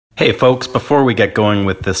Hey folks, before we get going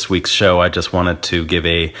with this week's show, I just wanted to give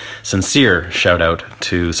a sincere shout out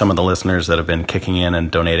to some of the listeners that have been kicking in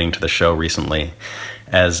and donating to the show recently.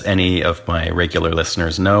 As any of my regular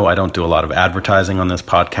listeners know, I don't do a lot of advertising on this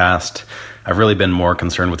podcast. I've really been more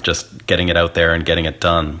concerned with just getting it out there and getting it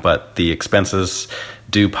done, but the expenses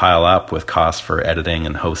do pile up with costs for editing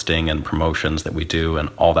and hosting and promotions that we do and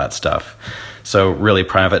all that stuff. So really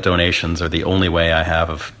private donations are the only way I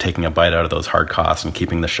have of taking a bite out of those hard costs and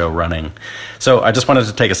keeping the show running. So I just wanted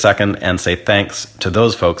to take a second and say thanks to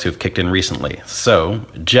those folks who've kicked in recently. So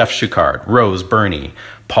Jeff Schuchard, Rose Burney,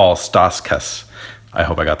 Paul Stoskas, I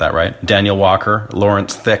hope I got that right, Daniel Walker,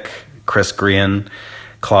 Lawrence Thick, Chris Green,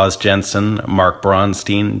 Claus Jensen, Mark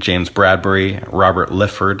Braunstein, James Bradbury, Robert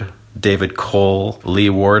Lifford, David Cole,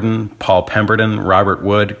 Lee Warden, Paul Pemberton, Robert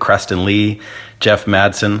Wood, Creston Lee, Jeff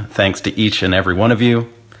Madsen. Thanks to each and every one of you.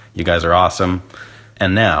 You guys are awesome.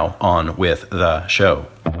 And now, on with the show.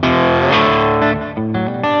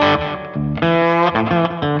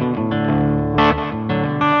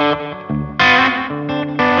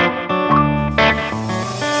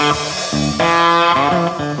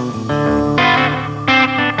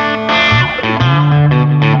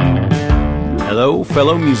 Hello,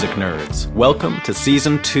 fellow music nerds. Welcome to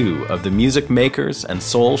Season 2 of the Music Makers and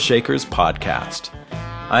Soul Shakers podcast.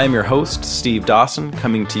 I am your host, Steve Dawson,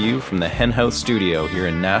 coming to you from the Hen House Studio here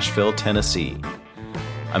in Nashville, Tennessee.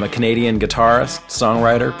 I'm a Canadian guitarist,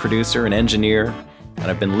 songwriter, producer, and engineer, and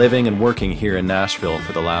I've been living and working here in Nashville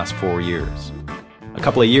for the last 4 years. A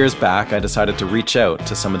couple of years back, I decided to reach out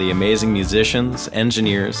to some of the amazing musicians,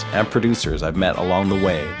 engineers, and producers I've met along the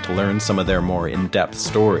way to learn some of their more in-depth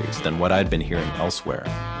stories than what I'd been hearing elsewhere.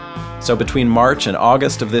 So between March and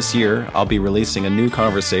August of this year, I'll be releasing a new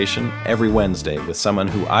conversation every Wednesday with someone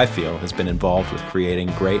who I feel has been involved with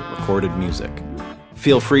creating great recorded music.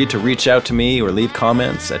 Feel free to reach out to me or leave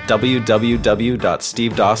comments at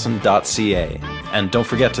www.stevedawson.ca. And don't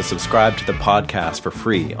forget to subscribe to the podcast for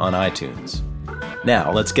free on iTunes.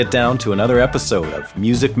 Now, let's get down to another episode of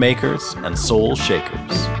Music Makers and Soul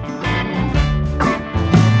Shakers.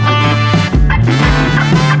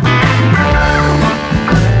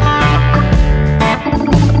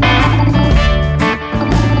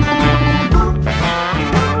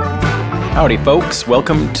 Howdy, folks.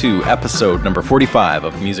 Welcome to episode number 45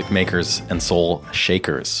 of Music Makers and Soul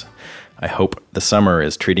Shakers. I hope the summer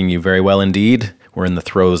is treating you very well indeed. We're in the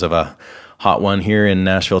throes of a hot one here in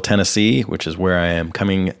Nashville, Tennessee, which is where I am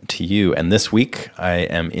coming to you. And this week, I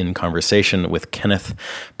am in conversation with Kenneth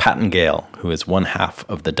Pattengale, who is one half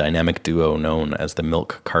of the dynamic duo known as the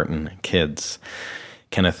Milk Carton Kids.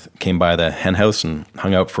 Kenneth came by the Hen House and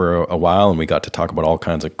hung out for a while, and we got to talk about all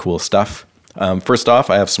kinds of cool stuff. First off,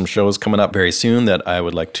 I have some shows coming up very soon that I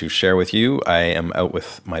would like to share with you. I am out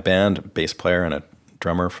with my band, bass player and a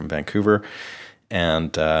drummer from Vancouver,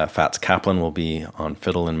 and Fats Kaplan will be on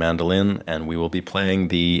fiddle and mandolin, and we will be playing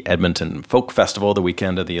the Edmonton Folk Festival the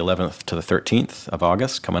weekend of the 11th to the 13th of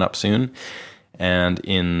August, coming up soon. And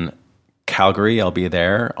in Calgary, I'll be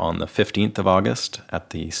there on the 15th of August at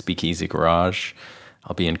the Speakeasy Garage.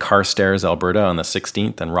 I'll be in Carstairs, Alberta on the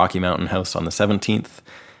 16th, and Rocky Mountain House on the 17th.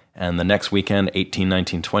 And the next weekend, 18,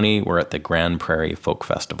 19, 20, we're at the Grand Prairie Folk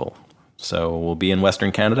Festival. So we'll be in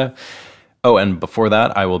Western Canada. Oh, and before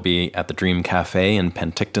that, I will be at the Dream Cafe in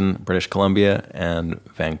Penticton, British Columbia, and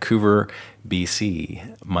Vancouver,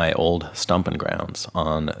 BC, my old stomping grounds,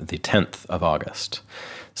 on the 10th of August.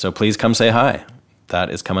 So please come say hi. That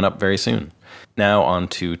is coming up very soon. Now on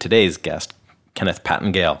to today's guest, Kenneth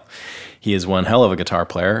Pattengale. He is one hell of a guitar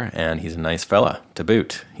player, and he's a nice fella to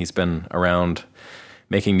boot. He's been around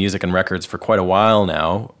making music and records for quite a while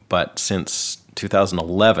now, but since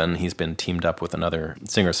 2011, he's been teamed up with another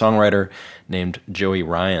singer-songwriter named Joey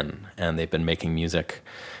Ryan, and they've been making music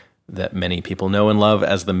that many people know and love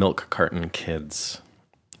as the Milk Carton Kids.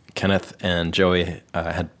 Kenneth and Joey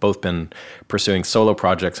had both been pursuing solo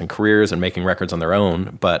projects and careers and making records on their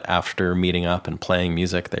own, but after meeting up and playing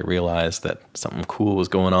music, they realized that something cool was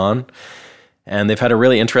going on. And they've had a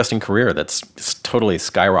really interesting career that's totally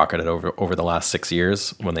skyrocketed over the last 6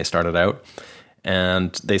 years when they started out.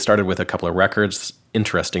 And they started with a couple of records,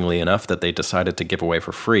 interestingly enough, that they decided to give away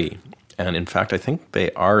for free. And in fact, I think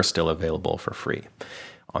they are still available for free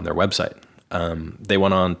on their website. They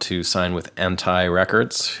went on to sign with Anti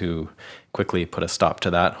Records, who quickly put a stop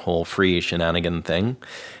to that whole free shenanigan thing.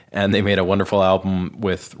 And they made a wonderful album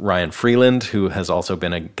with Ryan Freeland, who has also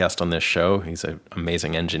been a guest on this show. He's an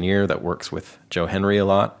amazing engineer that works with Joe Henry a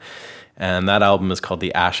lot. And that album is called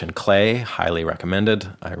The Ash and Clay. Highly recommended.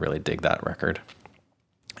 I really dig that record.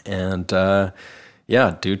 And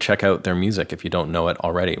yeah, do check out their music if you don't know it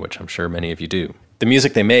already, which I'm sure many of you do. The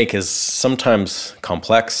music they make is sometimes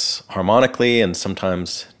complex harmonically and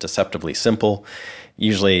sometimes deceptively simple,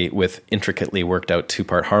 usually with intricately worked out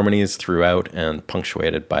two-part harmonies throughout and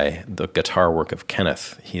punctuated by the guitar work of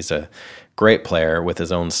Kenneth. He's a great player with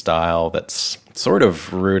his own style that's sort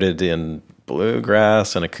of rooted in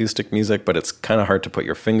bluegrass and acoustic music, but it's kind of hard to put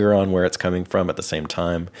your finger on where it's coming from at the same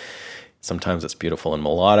time. Sometimes it's beautiful and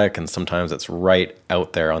melodic, and sometimes it's right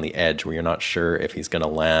out there on the edge where you're not sure if he's going to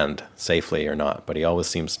land safely or not, but he always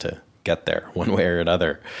seems to get there one way or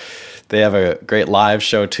another. They have a great live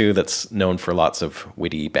show, too, that's known for lots of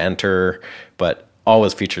witty banter, but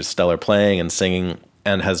always features stellar playing and singing,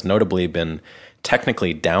 and has notably been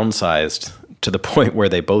technically downsized to the point where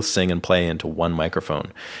they both sing and play into one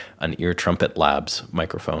microphone, an Ear Trumpet Labs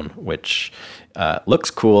microphone, which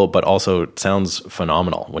looks cool, but also sounds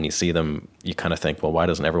phenomenal. When you see them, you kind of think, well, why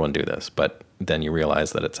doesn't everyone do this? But then you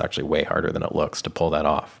realize that it's actually way harder than it looks to pull that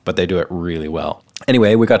off. But they do it really well.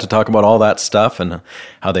 Anyway, we got to talk about all that stuff and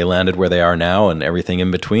how they landed where they are now and everything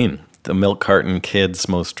in between. The Milk Carton Kids'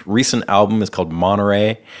 most recent album is called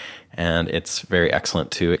Monterey, and it's very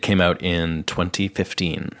excellent too. It came out in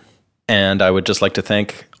 2015. And I would just like to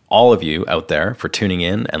thank all of you out there for tuning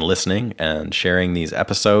in and listening and sharing these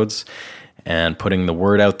episodes and putting the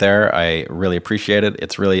word out there. I really appreciate it.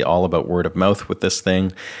 It's really all about word of mouth with this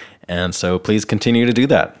thing. And so please continue to do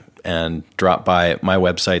that and drop by my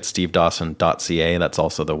website, stevedawson.ca. That's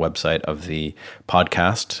also the website of the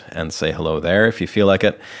podcast, and say hello there if you feel like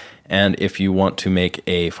it. And if you want to make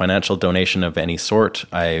a financial donation of any sort,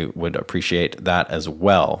 I would appreciate that as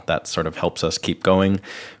well. That sort of helps us keep going.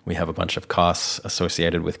 We have a bunch of costs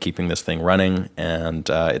associated with keeping this thing running, and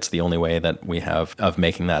it's the only way that we have of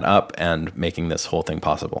making that up and making this whole thing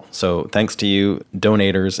possible. So thanks to you,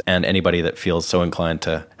 donators, and anybody that feels so inclined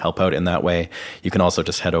to help out in that way. You can also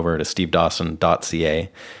just head over to stevedawson.ca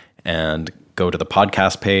and go to the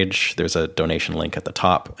podcast page. There's a donation link at the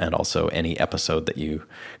top, and also any episode that you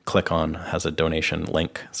click on has a donation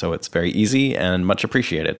link. So it's very easy and much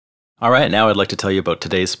appreciated. All right, now I'd like to tell you about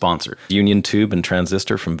today's sponsor, Union Tube and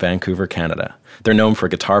Transistor from Vancouver, Canada. They're known for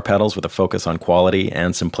guitar pedals with a focus on quality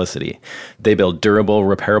and simplicity. They build durable,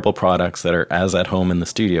 repairable products that are as at home in the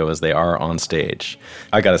studio as they are on stage.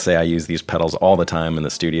 I gotta say, I use these pedals all the time in the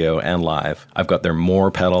studio and live. I've got their Moore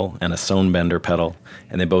pedal and a Sonebender pedal,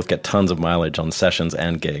 and they both get tons of mileage on sessions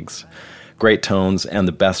and gigs. Great tones and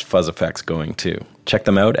the best fuzz effects going too. Check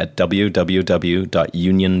them out at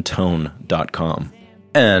www.uniontone.com.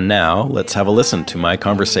 And now, let's have a listen to my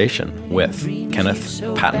conversation with Kenneth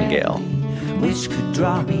Pattengale. Which could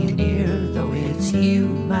draw me near, though it's you,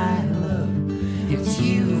 my love. It's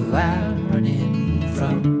you I'm running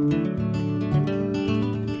from.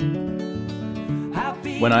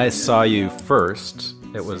 When I saw you first,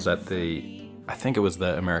 it was at I think it was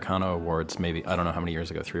the Americano Awards, maybe, I don't know how many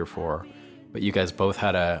years ago, 3 or 4. But you guys both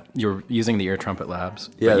had you were using the Ear Trumpet Labs.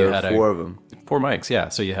 Yeah, there were 4 of them. 4 mics, yeah.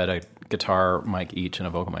 So you had a guitar mic each and a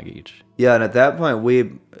vocal mic each. Yeah, and at that point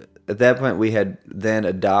we had then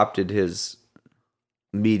adopted his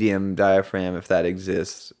medium diaphragm, if that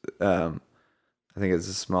exists. I think it's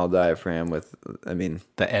a small diaphragm with,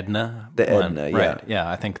 the Edna. The Edna, yeah, right.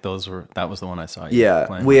 Yeah. I think that was the one I saw. Yeah,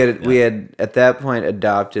 playing. we had at that point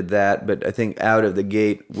adopted that, but I think out of the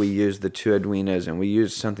gate we used the 2 Edwinas and we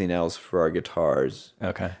used something else for our guitars.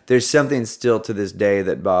 Okay. There's something still to this day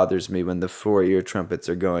that bothers me when the 4 ear trumpets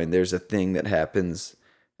are going. There's a thing that happens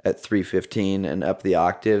at 315 and up the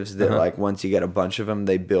octaves that like once you get a bunch of them,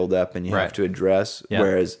 they build up and you have to address. Yeah.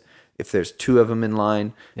 Whereas if there's 2 of them in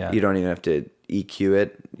line, you don't even have to EQ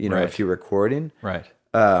it, if you're recording. Right.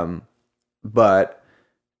 But,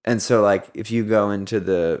 and so like if you go into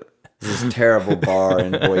this terrible bar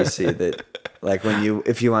in Boise that like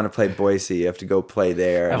if you want to play Boise, you have to go play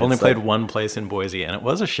there. I've only played one place in Boise, and it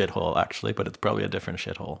was a shithole actually, but it's probably a different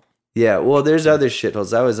shithole. Yeah, well, there's other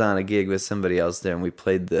shitholes. I was on a gig with somebody else there, and we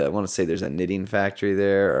played I want to say there's a knitting factory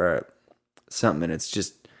there or something, and it's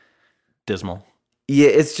just dismal. Yeah,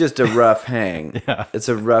 it's just a rough hang. Yeah. It's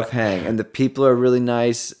a rough hang, and the people are really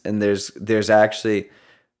nice, and there's actually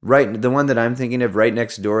the one that I'm thinking of right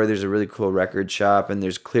next door. There's a really cool record shop, and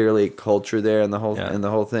there's clearly culture there in the whole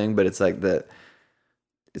thing. But it's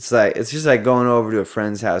just like going over to a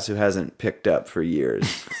friend's house who hasn't picked up for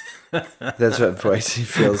years. That's what Boise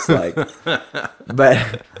feels like.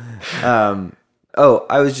 But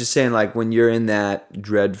I was just saying, like when you're in that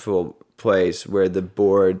dreadful place where the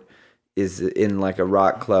board is in like a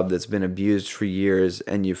rock club that's been abused for years,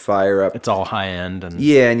 and you fire up. It's all high end, and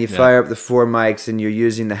you fire up the 4 mics, and you're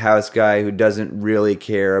using the house guy who doesn't really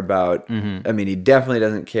care about. I mean, he definitely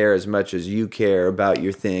doesn't care as much as you care about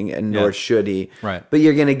your thing, and nor should he. Right. But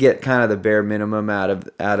you're gonna get kind of the bare minimum out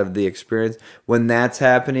of the experience. When that's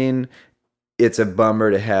happening, it's a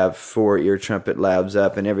bummer to have 4 ear trumpet labs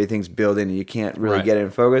up and everything's building and you can't really get it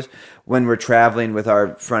in focus. When we're traveling with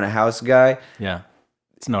our front of house guy,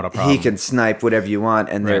 it's not a problem. he can snipe whatever you want,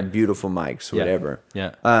 and they're beautiful mics, whatever.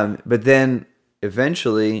 But then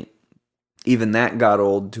eventually, even that got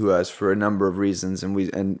old to us for a number of reasons,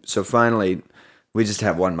 and so finally, we just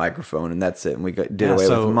have one microphone and that's it. And we did away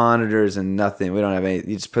with monitors and nothing. We don't have any.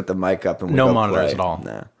 You just put the mic up and we no monitors play. At all.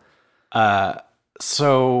 No.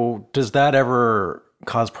 So does that ever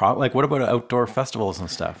cause problems? Like, what about outdoor festivals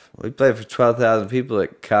and stuff? We played for 12,000 people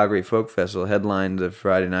at Calgary Folk Festival, headlined the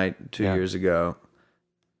Friday night 2 years ago.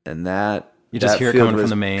 And that you just hear it coming from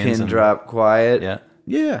the mains, pin drop quiet.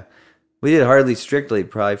 Yeah. We did Hardly Strictly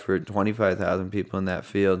probably for 25,000 people in that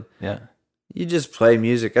field. Yeah. You just play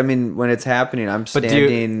music. I mean, when it's happening, I'm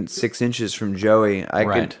standing 6 inches from Joey.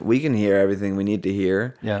 We can hear everything we need to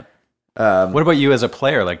hear. Yeah. What about you as a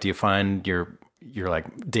player? Like, do you find you're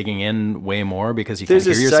like digging in way more because you can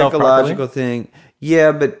hear yourself properly? There's a psychological thing.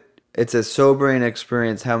 Yeah, but it's a sobering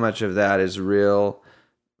experience. How much of that is real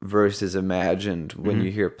versus imagined when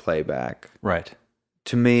you hear playback? Right.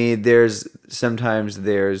 To me, there's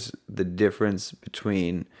the difference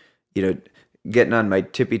between, getting on my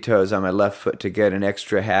tippy toes on my left foot to get an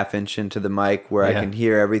extra half inch into the mic where I can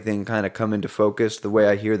hear everything kind of come into focus the way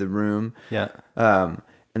I hear the room. Yeah.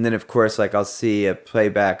 And then, of course, like I'll see a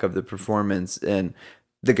playback of the performance and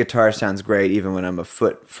the guitar sounds great even when I'm a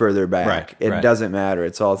foot further back. It doesn't matter.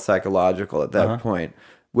 It's all psychological at that point,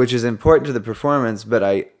 which is important to the performance. But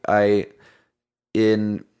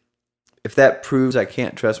if that proves I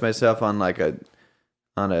can't trust myself on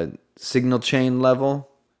a signal chain level,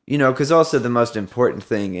 because also the most important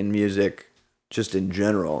thing in music, just in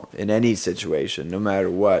general, in any situation, no matter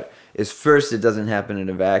what, is first, it doesn't happen in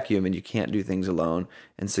a vacuum and you can't do things alone.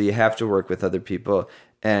 And so you have to work with other people.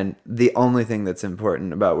 And the only thing that's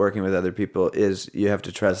important about working with other people is you have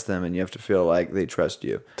to trust them and you have to feel like they trust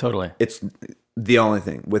you. Totally. It's the only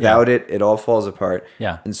thing. Without it, it all falls apart.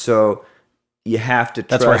 Yeah. And so you have to trust.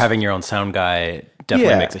 That's where having your own sound guy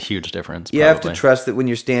definitely makes a huge difference. You have to trust that when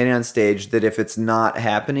you're standing on stage, that if it's not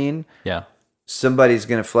happening, somebody's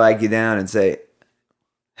going to flag you down and say,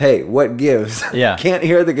 hey, what gives? Yeah. Can't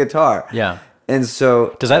hear the guitar. Yeah. And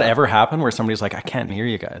so... Does that ever happen where somebody's like, I can't hear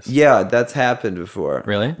you guys? Yeah, that's happened before.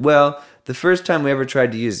 Really? Well, the first time we ever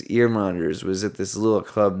tried to use ear monitors was at this little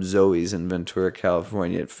club, Zoe's, in Ventura,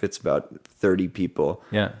 California. It fits about 30 people.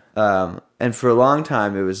 Yeah. And for a long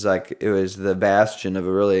time, it was the bastion of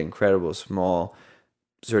a really incredible small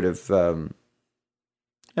sort of...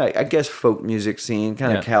 I guess folk music scene,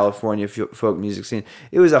 kind of California folk music scene.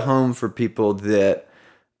 It was a home for people that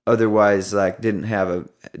otherwise didn't have a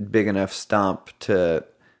big enough stomp to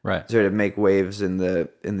sort of make waves in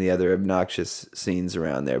the other obnoxious scenes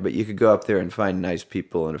around there. But you could go up there and find nice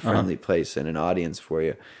people and a friendly place and an audience for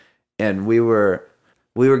you. And we were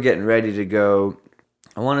getting ready to go.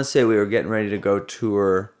 I want to say we were getting ready to go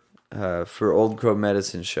tour for Old Crow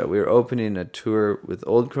Medicine Show. We were opening a tour with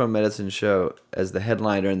Old Crow Medicine Show as the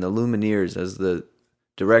headliner and the Lumineers as the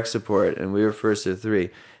direct support, and we were first of 3.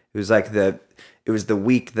 It was the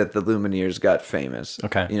week that the Lumineers got famous.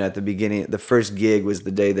 Okay. At the beginning, the first gig was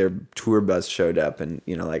the day their tour bus showed up and,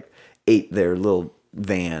 ate their little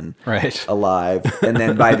van alive. And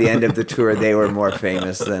then by the end of the tour, they were more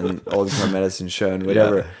famous than Old Crow Medicine Show and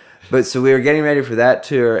whatever. Yeah. But so we were getting ready for that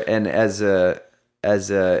tour, and as a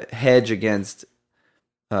hedge against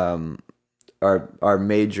our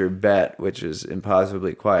major bet, which is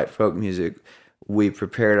impossibly quiet folk music, we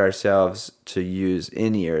prepared ourselves to use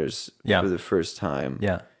in-ears for the first time.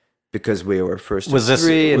 Yeah. Because we were first of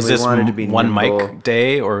 3 and we wanted to be one nimble. Mic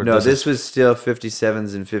day? Or no, this was still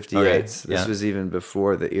 57s and 58s. Okay. This was even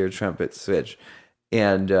before the ear trumpet switch.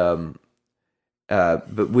 And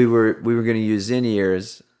but we were going to use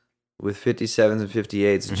in-ears with 57s and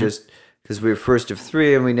 58s just because we were first of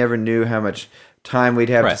 3 and we never knew how much time we'd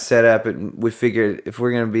have to set up. And we figured if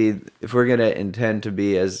we're going to intend to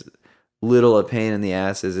be as little a pain in the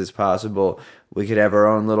asses as possible, we could have our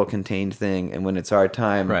own little contained thing, and when it's our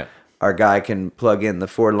time, our guy can plug in the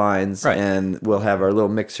 4 lines, and we'll have our little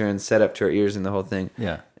mixer and set up to our ears and the whole thing.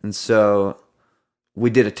 Yeah. And so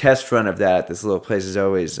we did a test run of that at this little place, as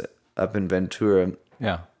always, up in Ventura.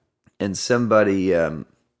 Yeah. And somebody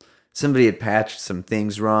somebody had patched some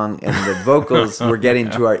things wrong, and the vocals were getting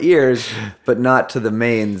to our ears, but not to the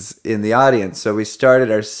mains in the audience. So we started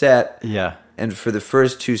our set. Yeah. And for the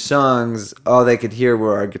first 2 songs, all they could hear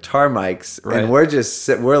were our guitar mics. Right. And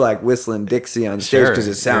we're like whistling Dixie on stage because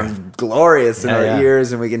it sounds glorious in our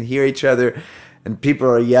ears, and we can hear each other. And people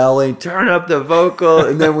are yelling, turn up the vocal.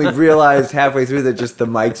 And then we realized halfway through that just the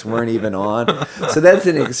mics weren't even on. So that's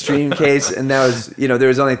an extreme case. And that was, there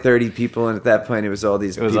was only 30 people. And at that point, it was all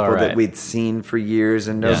these people that we'd seen for years,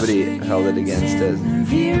 and nobody held it against us.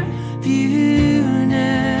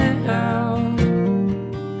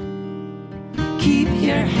 Keep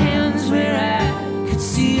your hands where I could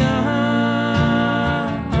see them.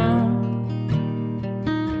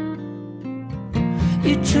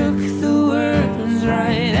 You took the words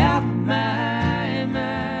right out my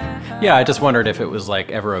mouth. Yeah, I just wondered if it was like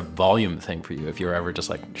ever a volume thing for you. If you were ever just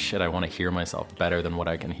like, shit, I want to hear myself better than what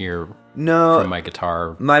I can hear from my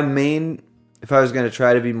guitar. My main, if I was going to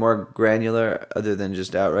try to be more granular, other than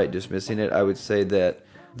just outright dismissing it, I would say that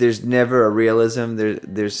there's never a realism.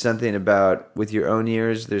 There's something about, with your own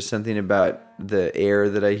ears, there's something about the air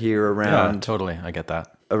that I hear around. Yeah, totally. I get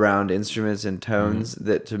that. Around instruments and tones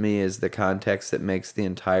that to me is the context that makes the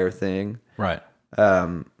entire thing. Right.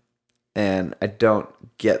 And I don't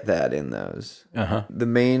get that in those. Uh-huh. The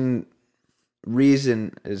main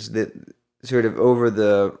reason is that sort of over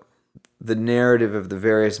the narrative of the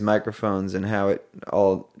various microphones and how it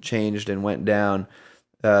all changed and went down,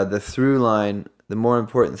 the through line, the more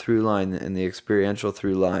important through line and the experiential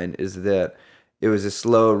through line is that it was a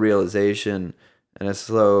slow realization and a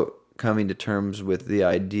slow coming to terms with the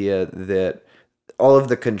idea that all of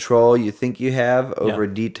the control you think you have over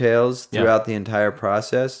details throughout the entire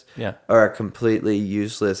process are a completely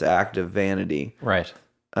useless act of vanity. Right.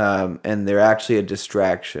 And they're actually a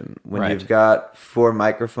distraction. When you've got 4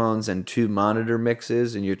 microphones and 2 monitor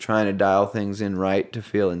mixes and you're trying to dial things in right to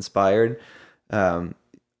feel inspired,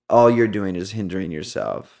 all you're doing is hindering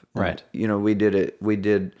yourself. Right. We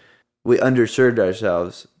underserved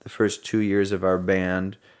ourselves the first 2 years of our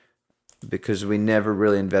band because we never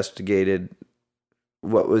really investigated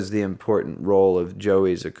what was the important role of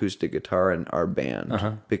Joey's acoustic guitar in our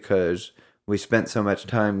band, because we spent so much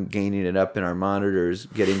time gaining it up in our monitors,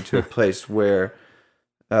 getting to a place where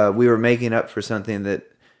we were making up for something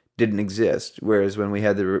that didn't exist. Whereas when we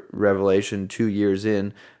had the revelation 2 years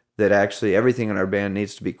in that actually everything in our band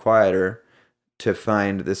needs to be quieter to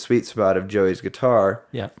find the sweet spot of Joey's guitar,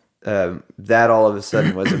 that all of a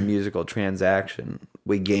sudden was a musical transaction.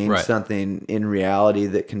 We gained something in reality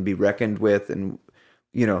that can be reckoned with, and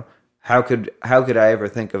how could I ever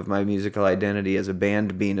think of my musical identity as a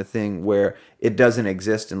band being a thing where it doesn't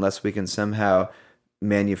exist unless we can somehow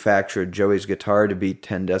manufacture Joey's guitar to be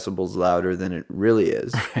 10 decibels louder than it really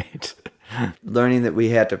is. Right. Learning that we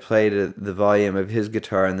had to play to the volume of his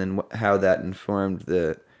guitar, and then how that informed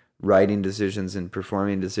the writing decisions and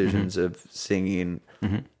performing decisions of singing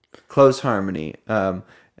close harmony.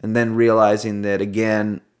 And then realizing that,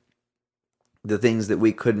 again, the things that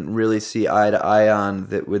we couldn't really see eye to eye on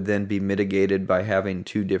that would then be mitigated by having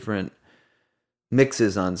 2 different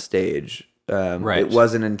mixes on stage. It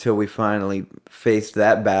wasn't until we finally faced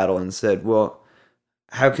that battle and said, well,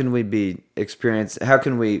 how can we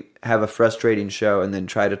have a frustrating show and then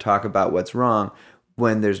try to talk about what's wrong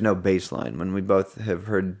when there's no bass line, when we both have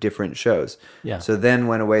heard different shows? Yeah. So then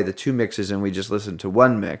went away the 2 mixes and we just listened to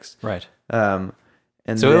 1 mix. Right.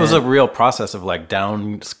 And so it was a real process of like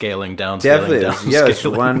downscaling. Definitely. It's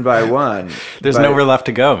one by one. There's nowhere left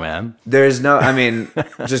to go, man. There's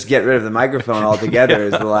just get rid of the microphone altogether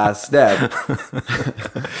is the last step.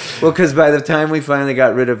 Well, because by the time we finally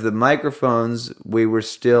got rid of the microphones, we were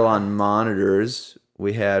still on monitors.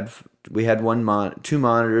 We had 2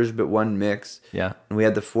 monitors, but 1 mix. Yeah. And we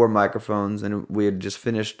had the 4 microphones, and we had just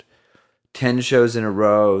finished 10 shows in a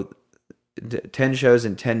row. 10 shows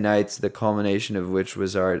in 10 nights, the culmination of which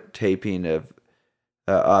was our taping of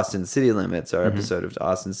Austin City Limits, our episode of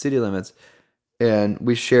Austin City Limits. And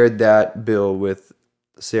we shared that bill with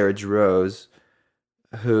Sarah Jarose,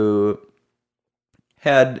 who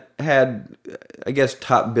had I guess,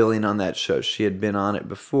 top billing on that show. She had been on it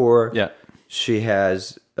before. Yeah. She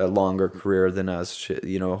has a longer career than us,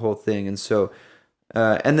 a whole thing. And so,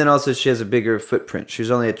 and then also she has a bigger footprint. She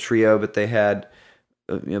was only a trio, but they had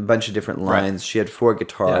a bunch of different lines. Right. She had 4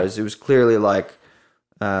 guitars. Yeah. It was clearly like,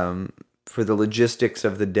 for the logistics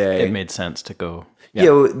of the day, it made sense to go.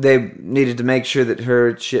 Yeah. They needed to make sure that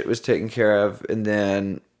her shit was taken care of, and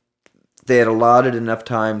then they had allotted enough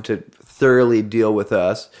time to thoroughly deal with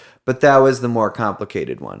us. But that was the more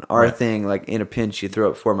complicated one. Our thing, like in a pinch, you throw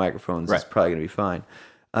up 4 microphones. Right. It's probably gonna be fine.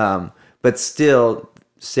 But still,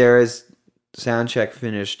 Sarah's sound check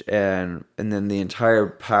finished, and then the entire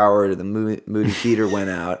power to the Moody Theater went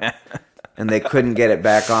out, and they couldn't get it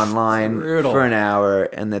back online for an hour.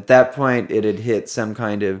 And at that point, it had hit some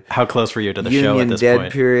kind of how close were you to the show at this dead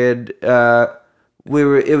point? Period.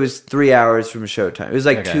 It was 3 hours from showtime. It was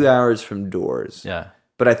like 2 hours from doors. Yeah.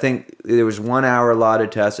 But I think there was 1 hour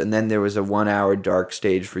allotted to us, and then there was a 1 hour dark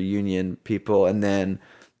stage for union people, and then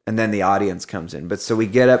the audience comes in. But so we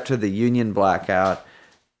get up to the union blackout,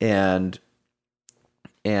 and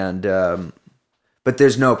but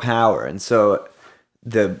there's no power, and so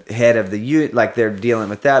the head of the union, like, they're dealing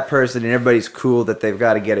with that person, and everybody's cool that they've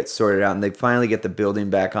got to get it sorted out, and they finally get the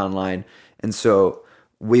building back online. And so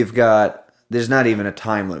there's not even a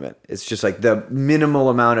time limit. It's just like the minimal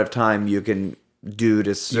amount of time you can do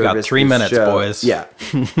to service. You got 3 minutes, show. boys. Yeah.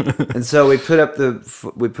 And so we put up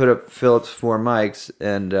Phillips 4 mics,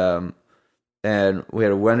 and we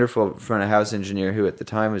had a wonderful front of house engineer who at the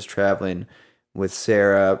time was traveling with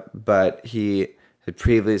Sarah, but he had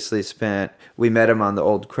previously we met him on the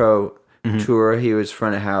Old Crow tour. He was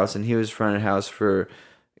front of house, and he was front of house for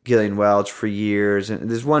Gillian Welch for years, and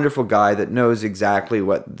this wonderful guy that knows exactly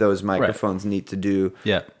what those microphones need to do.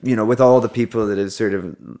 Yeah. With all the people that have sort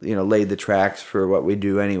of, laid the tracks for what we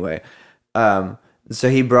do anyway. So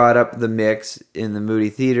he brought up the mix in the Moody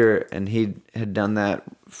Theater, and he had done that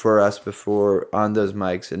for us before on those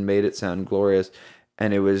mics and made it sound glorious.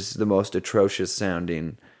 And it was the most atrocious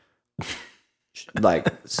sounding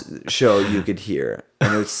show you could hear.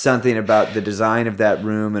 And it was something about the design of that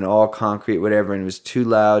room and all concrete, whatever, and it was too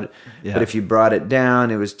loud. Yeah. But if you brought it down,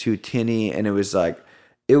 it was too tinny, and it was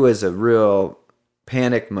a real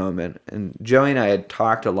panic moment. And Joey and I had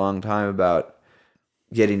talked a long time about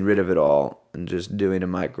getting rid of it all and just doing a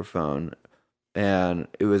microphone. And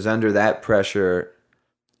it was under that pressure.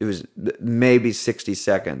 It was maybe 60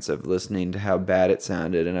 seconds of listening to how bad it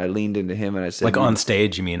sounded, and I leaned into him and I said... Like on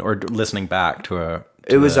stage, you mean, or listening back to a...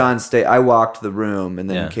 It was on stage. I walked the room and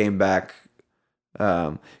then came back,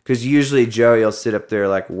 because usually Joey will sit up there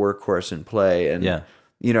like a workhorse and play, and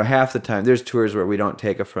half the time, there's tours where we don't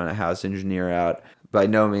take a front of house engineer out. By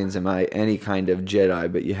no means am I any kind of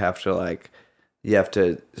Jedi, but you have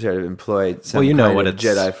to sort of employ some kind of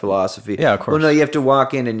Jedi philosophy. Yeah, of course. Well, no, you have to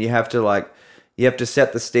walk in and you have to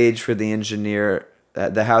set the stage for the engineer,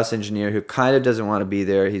 the house engineer, who kind of doesn't want to be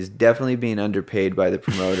there. He's definitely being underpaid by the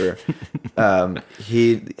promoter.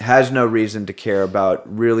 He has no reason to care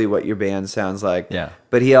about really what your band sounds like. Yeah.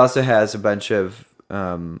 But he also has a bunch of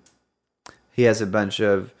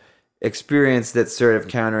experience that's sort of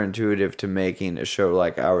counterintuitive to making a show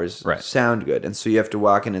like ours sound good. And so you have to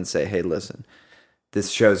walk in and say, hey, listen, this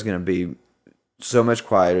show's going to be so much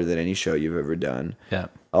quieter than any show you've ever done. Yeah.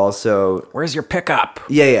 Also, where's your pickup?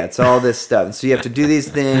 Yeah, it's all this stuff. And so you have to do these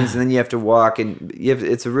things, and then you have to walk, and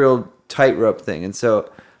it's a real tightrope thing. And so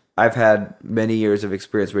I've had many years of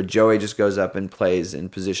experience where Joey just goes up and plays in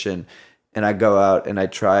position, and I go out and I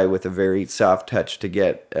try with a very soft touch to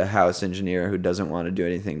get a house engineer who doesn't want to do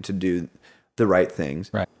anything to do the right things.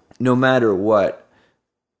 Right. No matter what,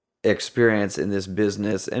 experience in this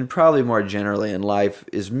business, and probably more generally in life,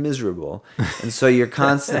 is miserable. And so you're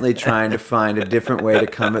constantly trying to find a different way to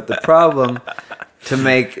come at the problem to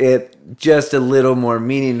make it just a little more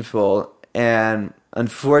meaningful. And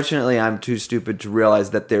unfortunately, I'm too stupid to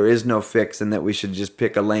realize that there is no fix and that we should just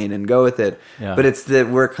pick a lane and go with it. Yeah. But it's that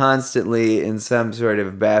we're constantly in some sort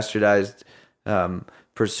of bastardized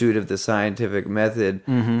pursuit of the scientific method,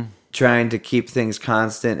 trying to keep things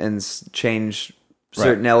constant and change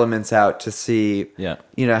certain elements out to see,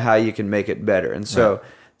 how you can make it better. And so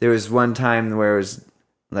there was one time where it was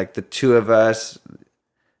like the two of us,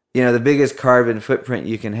 the biggest carbon footprint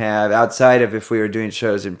you can have outside of if we were doing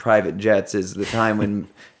shows in private jets is the time when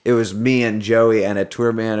it was me and Joey and a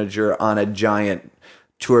tour manager on a giant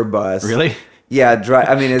tour bus. Really? Yeah. It's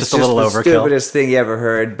just a little the overkill. Stupidest thing you ever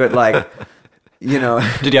heard, but like... Did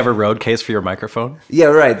you have a road case for your microphone? Yeah,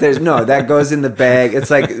 right. That goes in the bag. It's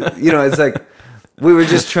like, it's like we were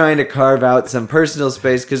just trying to carve out some personal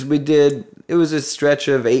space because it was a stretch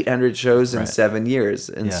of 800 shows in 7 years.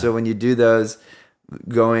 And so when you do those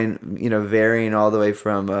going, varying all the way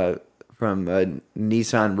from a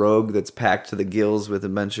Nissan Rogue that's packed to the gills with a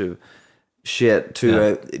bunch of shit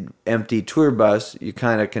to an empty tour bus, you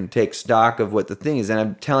kind of can take stock of what the thing is. And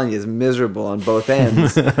I'm telling you, it's miserable on both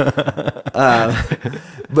ends.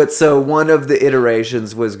 But so one of the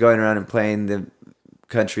iterations was going around and playing the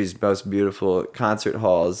country's most beautiful concert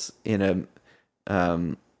halls in a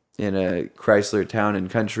Chrysler Town and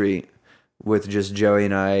Country with just Joey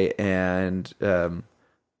and I and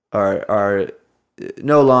our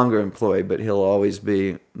no longer employed, but he'll always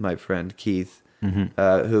be my friend Keith.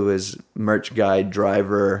 who was merch guy,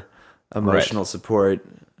 driver, emotional support.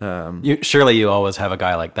 Surely you always have a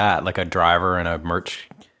guy like that, like a driver and a merch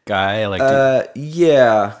guy.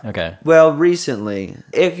 Yeah. Okay. Well, recently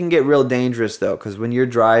it can get real dangerous though, because when you're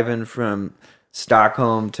driving from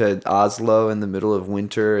Stockholm to Oslo in the middle of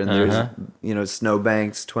winter, and there's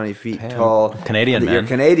snowbanks 20 feet tall. Canadian, man. You're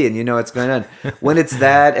Canadian, you know what's going on. When it's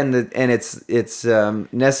that, and it's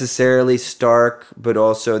necessarily stark, but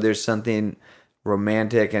also there's something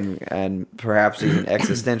romantic and perhaps even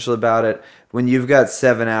existential about it. When you've got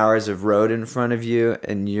 7 hours of road in front of you,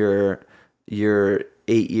 and you're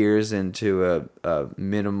 8 years into a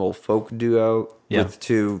minimal folk duo with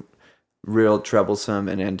two real troublesome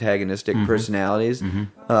and antagonistic personalities.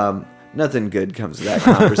 Nothing good comes of that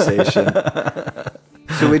conversation.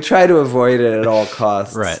 So we try to avoid it at all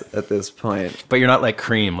costs at this point. But you're not like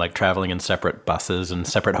Cream, like traveling in separate buses and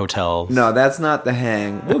separate hotels. No, that's not the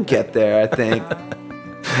hang. We'll get there, I think.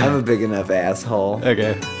 I'm a big enough asshole.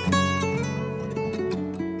 Okay.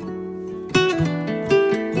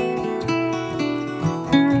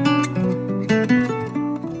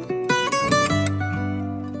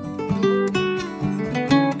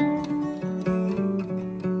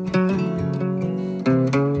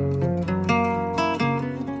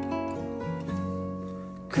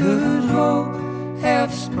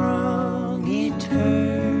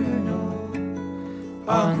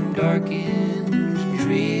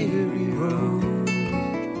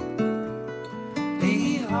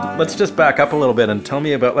 Let's just back up a little bit and tell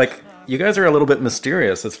me about, like, you guys are a little bit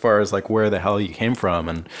mysterious as far as, like, where the hell you came from.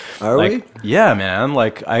 And are we? Yeah, man.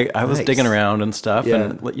 Like, I was digging around and stuff,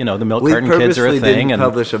 and, the Milk Carton Kids are a thing. We purposely didn't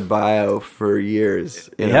publish a bio for years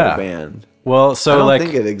in our band. Well, so, I don't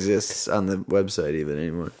think it exists on the website even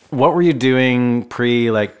anymore. What were you doing pre,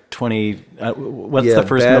 like, 20... what's the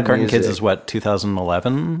first Milk Carton Kids is,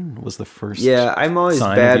 2011 was the first. Yeah, I'm always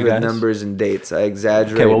bad with numbers and dates. I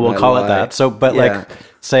exaggerate. Okay, well, we'll call it that. So, but, like,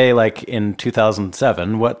 say, like, in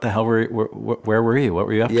 2007, what the hell where were you? What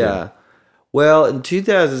were you up to? Yeah. Well, in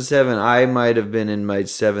 2007, I might have been in my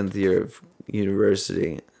 7th year of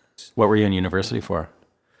university. What were you in university for?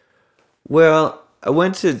 Well, I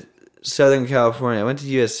went to Southern California. I went to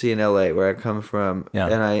USC in LA, where I come from,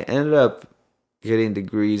 and I ended up getting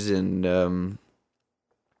degrees in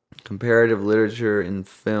comparative literature, in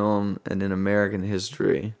film, and in American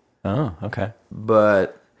history. Oh, okay.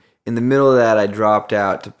 But in the middle of that, I dropped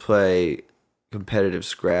out to play competitive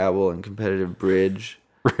Scrabble and competitive bridge.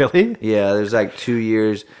 Really? Yeah, there's like 2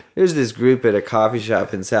 years. There's this group at a coffee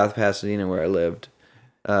shop in South Pasadena where I lived.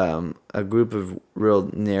 A group of real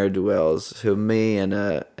ne'er-do-wells who me and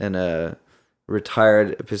a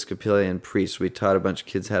retired Episcopalian priest, we taught a bunch of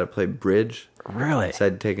kids how to play bridge. Really? So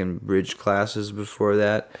I'd taken bridge classes before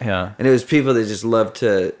that. Yeah. And it was people that just loved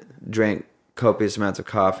to drink copious amounts of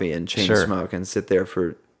coffee and chain smoke and sit there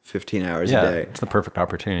for 15 hours a day. It's the perfect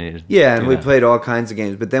opportunity. And we played all kinds of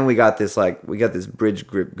games. But then we got this bridge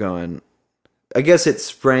group going. I guess it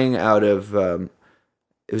sprang out of...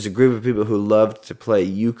 it was a group of people who loved to play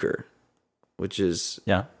euchre, which is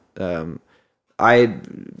nobody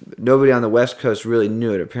on the West Coast really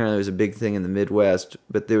knew it. Apparently, it was a big thing in the Midwest.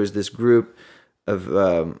 But there was this group of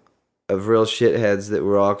real shitheads that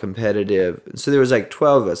were all competitive. So there was like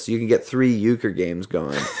 12 of us. So you can get 3 euchre games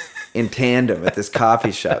going in tandem at this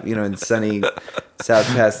coffee shop, in sunny South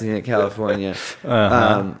Pasadena, California.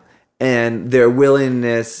 And their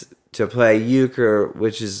willingness to play euchre,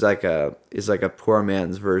 which is like a poor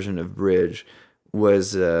man's version of bridge,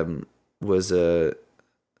 was the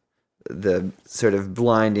sort of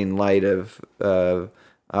blinding light of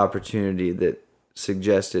opportunity that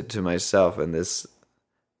suggested to myself and this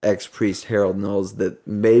ex-priest Harold Knowles that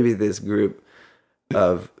maybe this group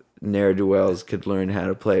of ne'er-do-wells could learn how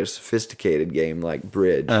to play a sophisticated game like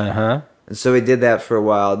bridge. And so we did that for a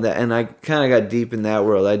while, and I kind of got deep in that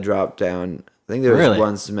world. I dropped down. I think there was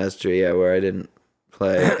one semester, where I didn't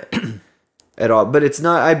play at all. But it's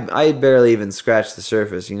not. I barely even scratched the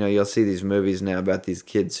surface. You'll see these movies now about these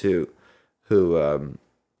kids who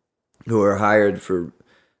are hired for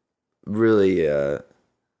really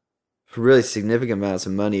significant amounts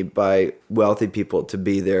of money by wealthy people to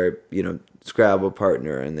be their Scrabble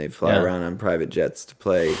partner, and they fly around on private jets to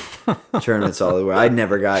play tournaments all over. I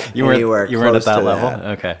never got anywhere close to that. You weren't at that level?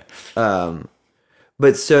 Okay.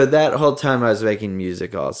 But so that whole time I was making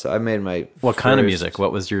music also. I made my What kind of music?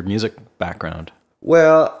 What was your music background?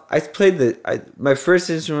 Well, I played my first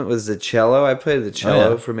instrument was the cello. I played the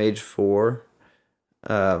cello from age 4.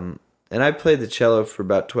 And I played the cello for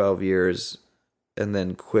about 12 years and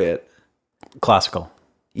then quit. Classical?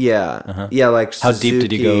 Yeah. Yeah, like How Suzuki. deep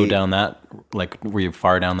did you go down that? Like, were you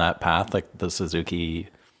far down that path, like the Suzuki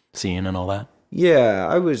scene and all that? Yeah,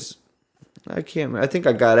 I can't remember. I think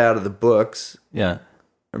I got out of the books. Yeah.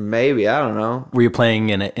 Or maybe, I don't know. Were you playing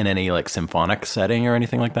in any like symphonic setting or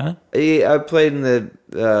anything like that? I played in the,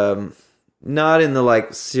 not in the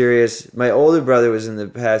like serious, my older brother was in the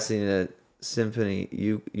Pasadena Symphony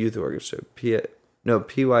Youth Orchestra,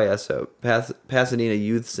 PYSO, Pasadena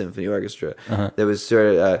Youth Symphony Orchestra. That was sort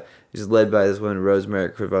of, it was led by this woman,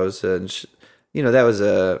 Rosemary Cravosa, and that was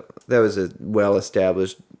a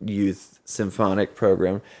well-established youth symphonic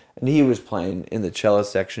program. And he was playing in the cello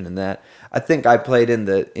section in that. I think I played in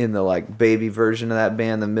the like baby version of that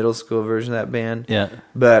band, the middle school version of that band. Yeah.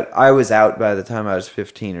 But I was out by the time I was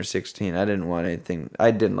 15 or 16. I didn't want anything.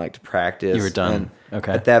 I didn't like to practice. You were done. And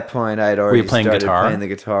okay. At that point, I'd already playing guitar? playing the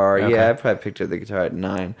guitar. Okay. Yeah, I probably picked up the guitar at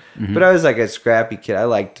 9. But I was like a scrappy kid. I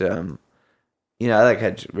liked, I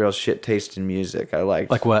had real shit taste in music. I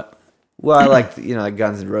liked Like what? Well, I liked like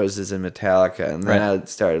Guns N' Roses and Metallica, and then Right. I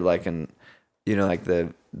started liking, like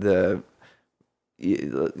the like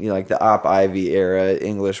the Op Ivy era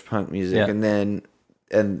English punk music, Yeah.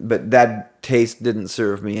 but that taste didn't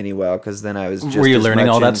serve me any well because then I was just Were you as learning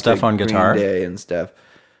much all that into stuff on Green guitar? Day and stuff.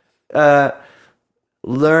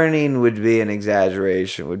 Learning would be an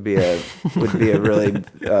exaggeration. Would be a really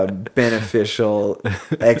beneficial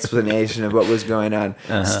explanation of what was going on.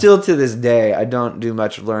 Still to this day, I don't do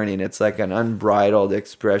much learning. It's like an unbridled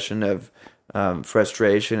expression of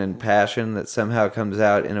frustration and passion that somehow comes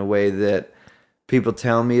out in a way that people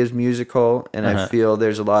tell me is musical, and I feel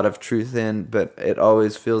there's a lot of truth in, but it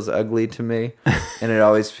always feels ugly to me, and it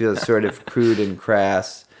always feels sort of crude and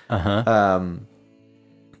crass.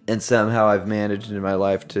 And somehow I've managed in my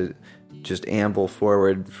life to just amble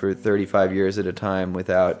forward for 35 years at a time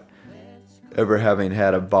without ever having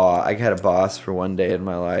had a boss. I had a boss for one day in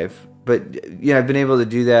my life. But, I've been able to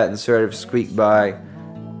do that and sort of squeak by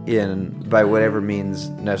by whatever means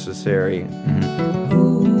necessary.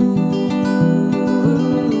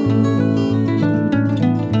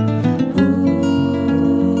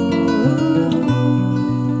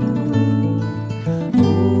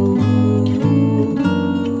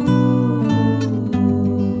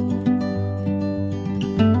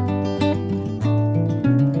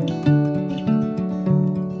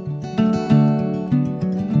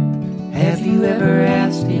 Have you ever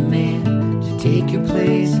asked a man to take your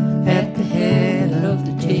place at the head of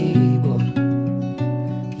the table?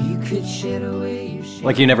 You could shed away your shame.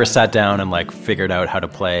 Like you never sat down and like figured out how to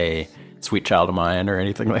play Sweet Child of Mine or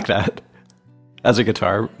anything like that? As a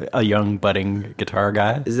young budding guitar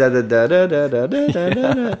guy? Is that the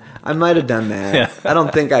da-da-da-da-da-da-da? I might have done that. Yeah. I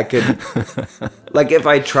don't think I could. Like, if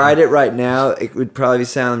I tried it right now, it would probably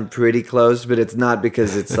sound pretty close, but it's not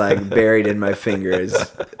because it's, like, buried in my fingers.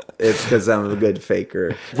 It's because I'm a good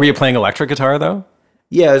faker. Were you playing electric guitar, though?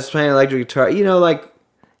 Yeah, I was playing electric guitar.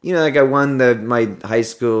 Like I won my high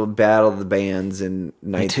school battle of the bands in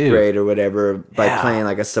ninth grade or whatever by playing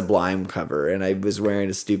like a Sublime cover, and I was wearing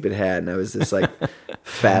a stupid hat, and I was this like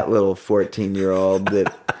fat little 14-year-old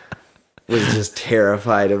that was just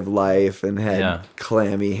terrified of life and had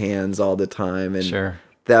clammy hands all the time, and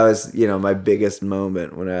that was my biggest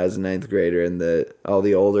moment when I was a ninth grader, and all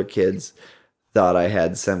the older kids thought I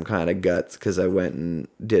had some kind of guts because I went and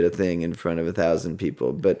did a thing in front of 1,000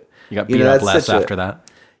 people, but you got beat up less after that.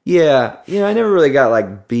 Yeah, I never really got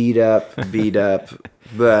like beat up,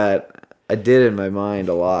 but I did in my mind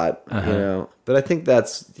a lot, But I think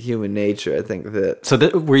that's human nature. I think that. So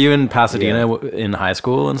were you in Pasadena in high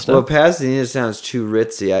school and stuff? Well, Pasadena sounds too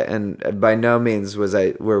ritzy, and by no means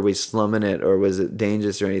were we slumming it or was it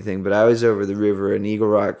dangerous or anything. But I was over the river in Eagle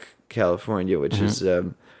Rock, California, which is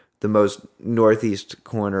the most northeast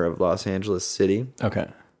corner of Los Angeles City. Okay.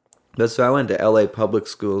 But so I went to LA public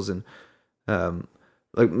schools, and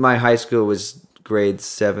like my high school was grades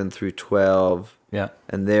 7 through 12. Yeah.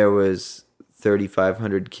 And there was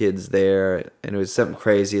 3,500 kids there, and it was something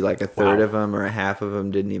crazy, like a third of them or a half of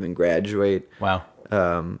them didn't even graduate. Wow.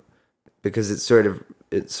 Because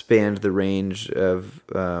it spanned the range of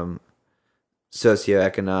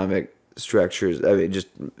socioeconomic structures. I mean, just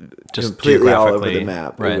completely all over the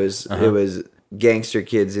map. Right. It was gangster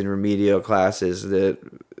kids in remedial classes that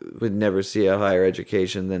would never see a higher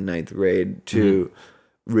education than ninth grade to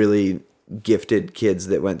really gifted kids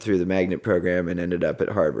that went through the magnet program and ended up at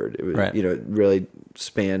Harvard. It was, it really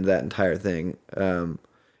spanned that entire thing. And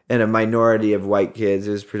a minority of white kids.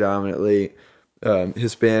 It was predominantly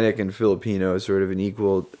Hispanic and Filipino, sort of in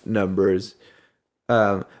equal numbers.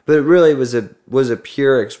 But it really was a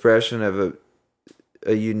pure expression of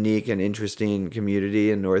a unique and interesting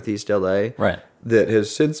community in Northeast LA. Right. that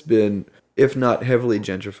has since been, if not heavily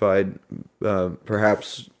gentrified,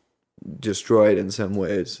 perhaps destroyed in some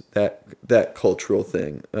ways. That cultural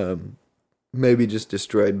thing, maybe just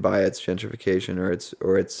destroyed by its gentrification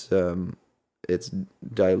or its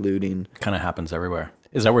diluting. Kind of happens everywhere.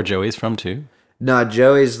 Is that where Joey's from too? No,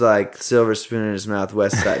 Joey's like silver spoon in his mouth,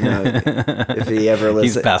 West Side. No, if he ever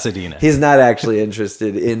listens, he's Pasadena. He's not actually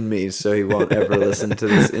interested in me, so he won't ever listen to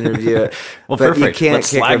this interview. Well, but perfect. you can't Let's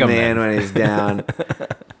kick slag a him man then. when he's down,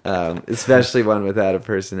 especially one without a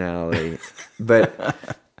personality. But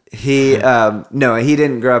he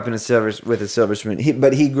didn't grow up with a silver spoon.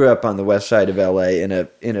 But he grew up on the West Side of LA in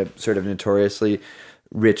a sort of notoriously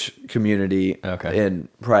rich community, in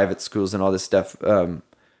private schools and all this stuff.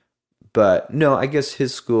 But no, I guess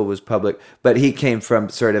his school was public, but he came from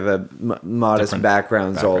sort of a modest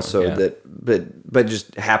backgrounds also, yeah. but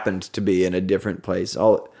just happened to be in a different place.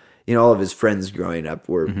 All of his friends growing up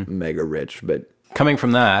were mega rich, but coming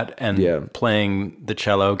from that and playing the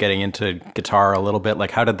cello, getting into guitar a little bit,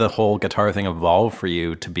 like how did the whole guitar thing evolve for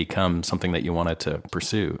you to become something that you wanted to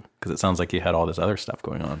pursue? Because it sounds like you had all this other stuff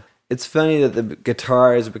going on. It's funny that the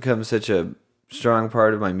guitar has become such a strong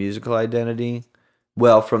part of my musical identity.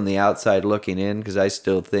 Well, from the outside looking in, because I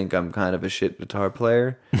still think I'm kind of a shit guitar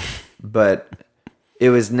player, but it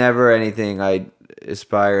was never anything I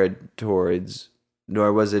aspired towards,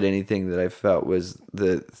 nor was it anything that I felt was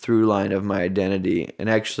the through line of my identity. And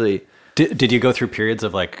actually, did you go through periods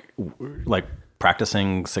of like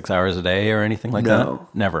practicing 6 hours a day or anything like that?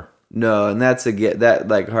 Never. No, and that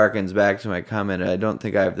like harkens back to my comment. I don't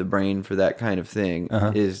think I have the brain for that kind of thing.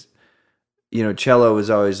 Cello was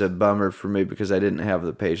always a bummer for me because I didn't have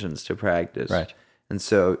the patience to practice. Right. And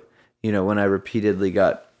so, when I repeatedly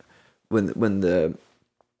got, when the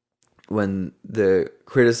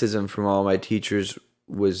criticism from all my teachers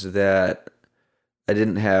was that I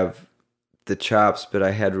didn't have the chops, but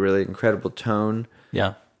I had really incredible tone.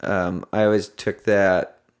 Yeah. I always took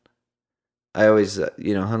that, I always,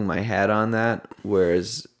 hung my hat on that.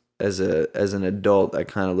 Whereas as an adult, I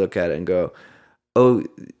kind of look at it and go, oh,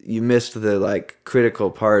 you missed the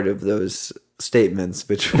critical part of those statements,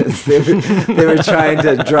 which was they were trying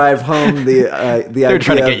to drive home the idea. They're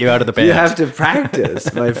trying to get you out of the band. You have to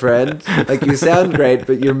practice, my friend. Like, you sound great,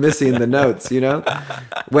 but you're missing the notes.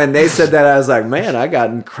 When they said that, I was like, man, I got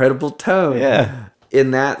incredible tone. Yeah.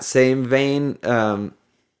 In that same vein,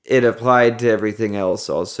 it applied to everything else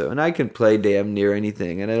also, and I can play damn near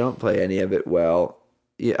anything, and I don't play any of it well.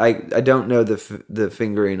 Yeah, I don't know the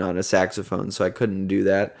fingering on a saxophone, so I couldn't do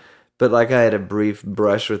that. But I had a brief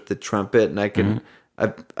brush with the trumpet, and I can.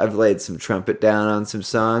 I've laid some trumpet down on some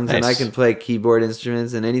songs, nice. And I can play keyboard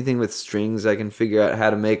instruments and anything with strings. I can figure out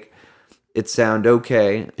how to make it sound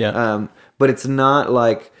okay. Yeah. But it's not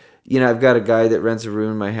like I've got a guy that rents a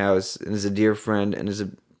room in my house and is a dear friend and is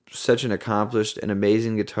such an accomplished and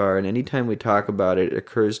amazing guitar. And anytime we talk about it, it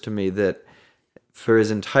occurs to me that for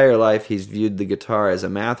his entire life, he's viewed the guitar as a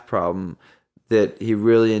math problem that he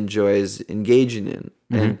really enjoys engaging in.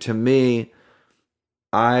 And to me,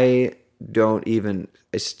 I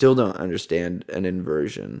still don't understand an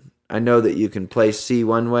inversion. I know that you can play C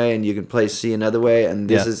one way and you can play C another way, and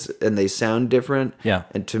they sound different. Yeah.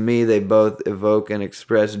 And to me, they both evoke and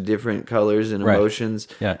express different colors and emotions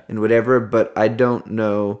and whatever. But I don't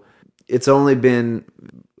know. It's only been,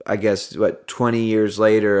 I guess, 20 years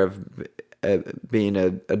later of being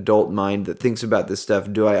an adult mind that thinks about this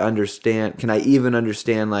stuff. Do I understand? Can I even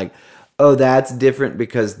understand that's different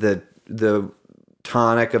because the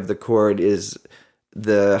tonic of the chord is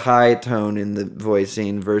the high tone in the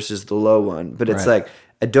voicing versus the low one. But it's I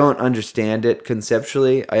don't understand it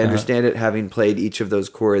conceptually. I understand it having played each of those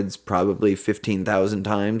chords probably 15,000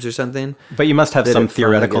 times or something. But you must have some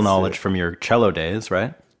theoretical knowledge from your cello days,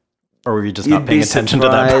 right? Or were you just not paying attention to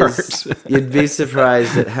that part? You'd be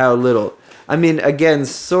surprised at how little. I mean, again,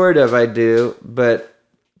 sort of I do, but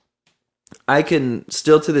I can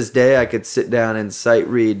still to this day, I could sit down and sight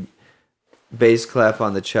read bass clef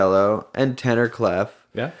on the cello and tenor clef.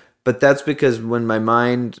 Yeah. But that's because when my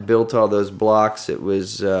mind built all those blocks, it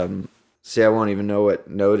was, I won't even know what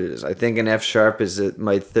note it is. I think an F sharp is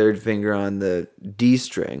my third finger on the D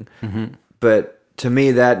string. Mm-hmm. But to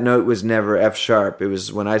me, that note was never F sharp. It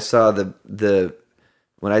was when I saw the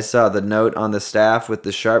note on the staff with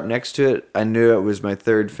the sharp next to it, I knew it was my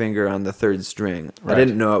third finger on the third string. Right. I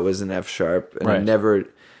didn't know it was an F sharp, and I never.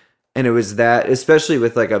 And it was that, especially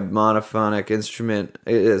with a monophonic instrument.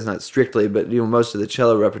 It's not strictly, but most of the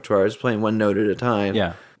cello repertoire is playing one note at a time.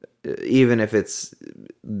 Yeah. Even if it's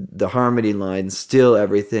the harmony line, still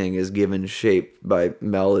everything is given shape by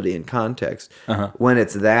melody and context. Uh-huh. When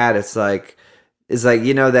it's that, it's is like,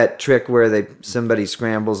 you know, that trick where somebody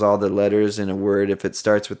scrambles all the letters in a word. If it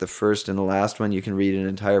starts with the first and the last one, you can read an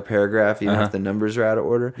entire paragraph, even if the numbers are out of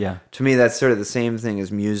order. Yeah. To me, that's sort of the same thing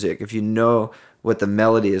as music. If you know what the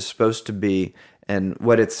melody is supposed to be and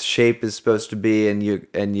what its shape is supposed to be, and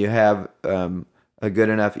you have a good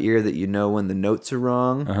enough ear that you know when the notes are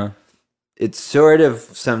wrong, it sort of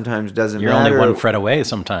sometimes doesn't matter. You're only one fret away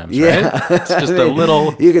sometimes, right? It's just a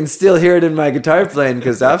little... You can still hear it in my guitar playing,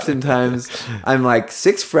 because oftentimes I'm like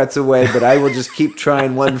 6 frets away, but I will just keep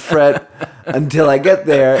trying 1 fret until I get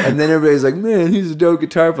there, and then everybody's like, man, he's a dope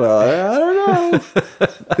guitar player. I don't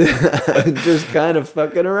know. Just kind of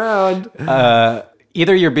fucking around.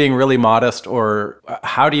 Either you're being really modest, or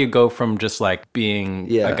how do you go from just like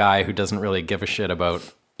being a guy who doesn't really give a shit about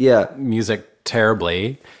music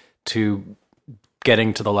terribly to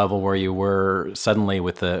getting to the level where you were suddenly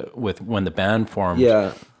with when the band formed?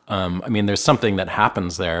 Yeah. I mean, there's something that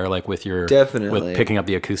happens there, like with with picking up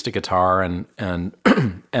the acoustic guitar and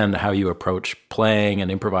and how you approach playing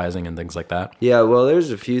and improvising and things like that. Yeah, well,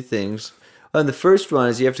 there's a few things. And the first one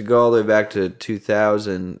is you have to go all the way back to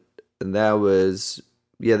 2000, and that was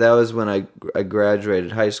when I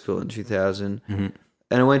graduated high school in 2000. Mm-hmm.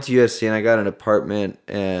 And I went to USC and I got an apartment,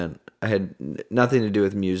 and I had nothing to do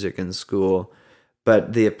with music in school,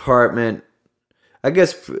 but the apartment, I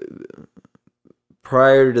guess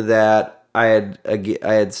prior to that, I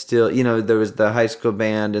had still, you know, there was the high school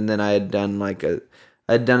band, and then I had done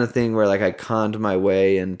a thing where like I conned my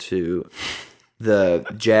way into the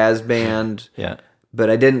jazz band. Yeah. But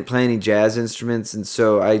I didn't play any jazz instruments, and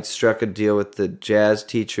so I struck a deal with the jazz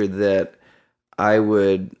teacher that I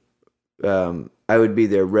would be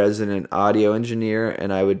their resident audio engineer,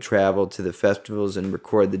 and I would travel to the festivals and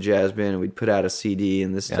record the jazz band, and we'd put out a CD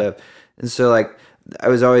and this stuff. And so like I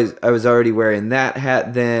was already wearing that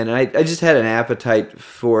hat then. And I just had an appetite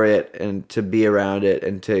for it and to be around it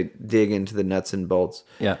and to dig into the nuts and bolts.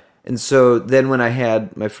 Yeah. And so then when I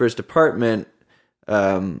had my first apartment,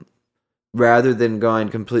 rather than going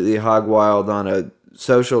completely hog wild on a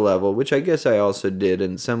social level, which I guess I also did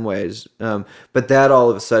in some ways, but that all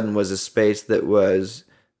of a sudden was a space that was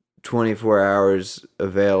 24 hours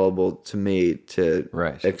available to me to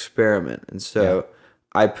experiment. And so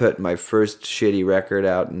I put my first shitty record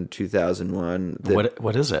out in 2001.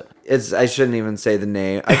 What is it? I shouldn't even say the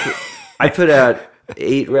name. I put out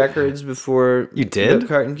 8 records before you did? The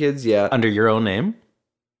Carton Kids, yeah. Under your own name?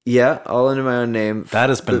 Yeah, all under my own name. That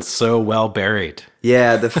has been so well buried.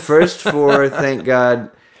 Yeah, the first 4, thank God,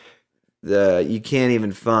 you can't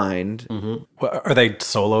even find. Mm-hmm. Are they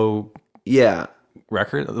solo? Yeah.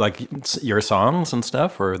 Record, like your songs and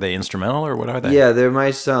stuff, or are they instrumental, or what are they? Yeah, they're my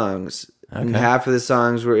songs. Okay. And half of the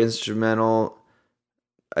songs were instrumental,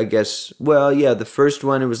 I guess. Well, yeah, the first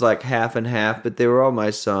one, it was like half and half, but they were all my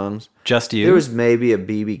songs. Just you? There was maybe a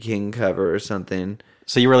B.B. King cover or something.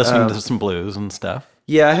 So you were listening to some blues and stuff?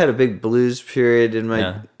 Yeah, I had a big blues period in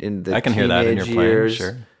the I can hear that in your years.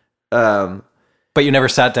 Playing, sure. But you never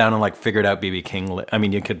sat down and like figured out B.B. King. I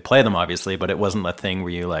mean, you could play them obviously, but it wasn't a thing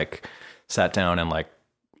where you like sat down and like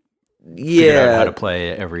figured out how to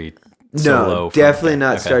play every solo. No, definitely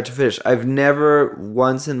not start to finish. I've never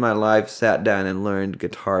once in my life sat down and learned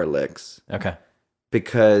guitar licks. Okay.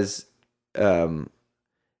 Because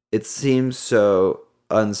it seems so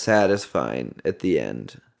unsatisfying at the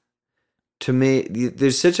end. To me,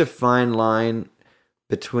 there's such a fine line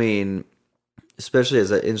between, especially as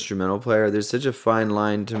an instrumental player, there's such a fine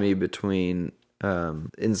line to me between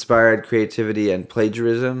inspired creativity and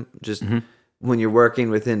plagiarism. Just when you're working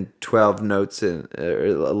within 12 notes or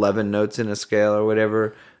 11 notes in a scale or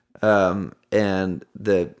whatever, and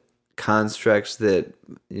the constructs that,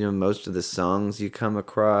 you know, most of the songs you come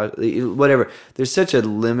across, whatever, there's such a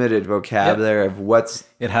limited vocabulary of what's...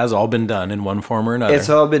 It has all been done in one form or another. It's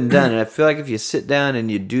all been done, and I feel like if you sit down and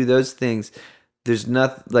you do those things, there's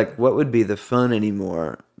nothing, like, what would be the fun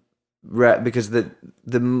anymore? Right, because the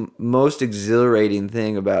most exhilarating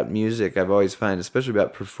thing about music, I've always found, especially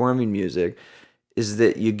about performing music, is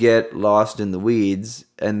that you get lost in the weeds,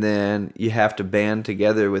 and then you have to band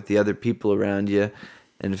together with the other people around you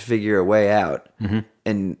and figure a way out. Mm-hmm.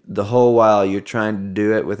 And the whole while you're trying to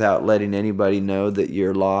do it without letting anybody know that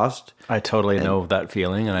you're lost. I totally know that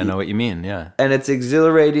feeling, and I know what you mean, yeah. And it's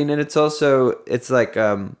exhilarating, and it's also, it's like,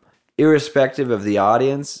 irrespective of the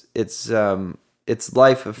audience, it's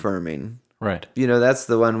life affirming. Right. You know, that's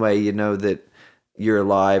the one way you know that you're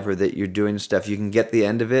alive or that you're doing stuff. You can get the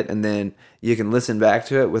end of it, and then you can listen back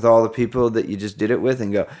to it with all the people that you just did it with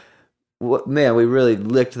and go, "What, man, we really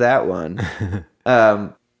licked that one."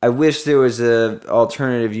 I wish there was a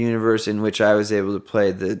alternative universe in which I was able to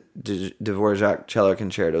play the Dvorak cello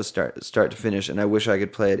concerto start to finish, and I wish I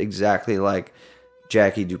could play it exactly like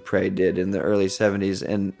Jackie Dupre did in the early 70s.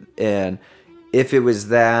 And if it was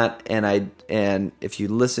that, and if you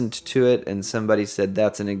listened to it and somebody said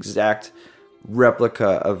that's an exact replica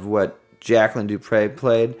of what Jacqueline Dupre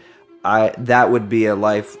played, that would be a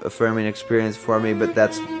life-affirming experience for me, but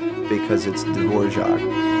that's because it's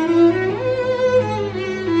Dvorak.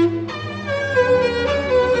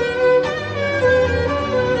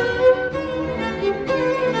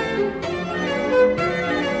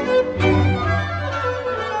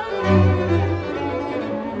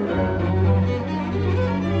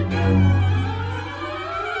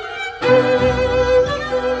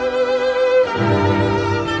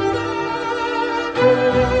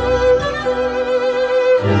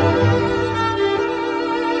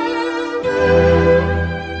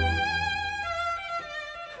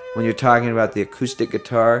 When you're talking about the acoustic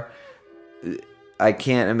guitar, I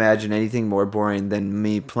can't imagine anything more boring than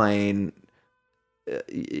me playing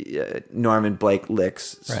Norman Blake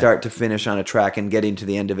licks start to finish on a track and getting to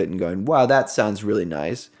the end of it and going, wow, that sounds really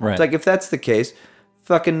nice. Right. It's like, if that's the case,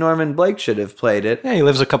 fucking Norman Blake should have played it. Yeah, he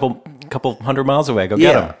lives a couple hundred miles away. Go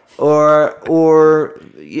get him. Or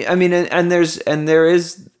I mean, and there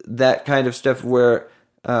is that kind of stuff where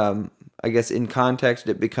I guess in context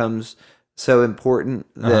it becomes so important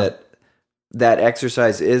that that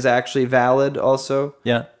exercise is actually valid also.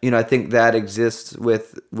 Yeah. I think that exists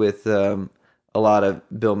with a lot of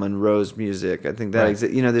Bill Monroe's music. I think that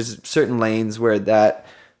exists. There's certain lanes where that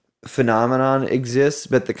phenomenon exists,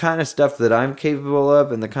 but the kind of stuff that I'm capable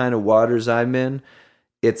of and the kind of waters I'm in,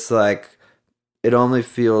 it's like it only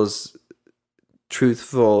feels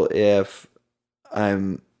truthful if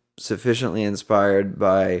I'm sufficiently inspired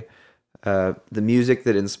by the music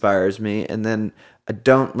that inspires me, and then I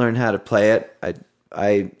don't learn how to play it.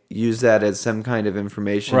 I use that as some kind of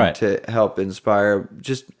information to help inspire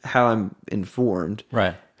just how I'm informed.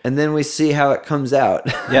 Right. And then we see how it comes out.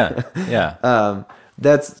 Yeah.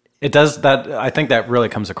 It does that. I think that really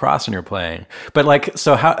comes across in your playing. But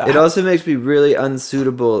it also makes me really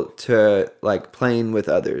unsuitable to playing with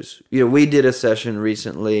others. We did a session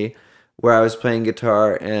recently where I was playing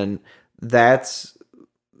guitar, and that's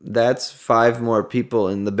 5 more people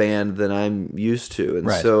in the band than I'm used to.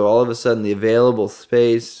 And so all of a sudden the available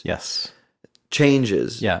space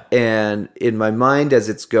changes. Yeah. And in my mind as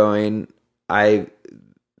it's going,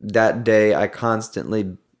 that day I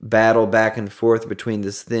constantly battle back and forth between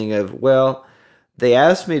this thing of, well, they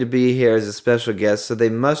asked me to be here as a special guest, so they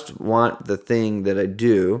must want the thing that I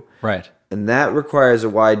do. Right. And that requires a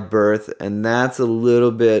wide berth, and that's a little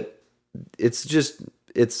bit, it's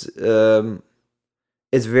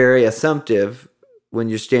very assumptive when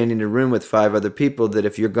you're standing in a room with 5 other people that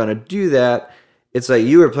if you're going to do that, it's like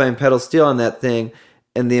you were playing pedal steel on that thing,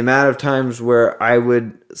 and the amount of times where I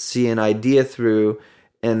would see an idea through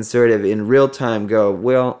and sort of in real time go,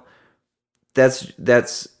 well, that's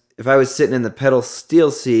if I was sitting in the pedal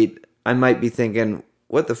steel seat, I might be thinking,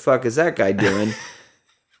 what the fuck is that guy doing?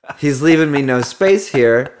 He's leaving me no space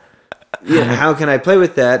here. How can I play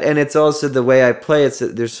with that? And it's also the way I play.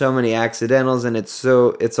 There's so many accidentals, and it's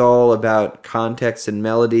all about context and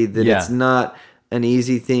melody that it's not an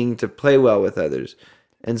easy thing to play well with others.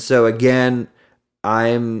 And so again,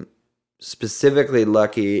 I'm specifically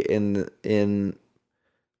lucky in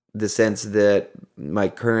the sense that my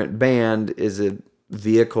current band is a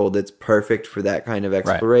vehicle that's perfect for that kind of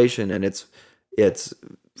exploration, and it's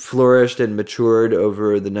flourished and matured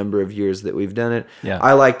over the number of years that we've done it. Yeah.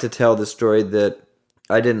 I like to tell the story that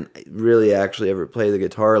I didn't really actually ever play the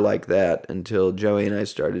guitar like that until Joey and I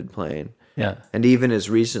started playing. Yeah. And even as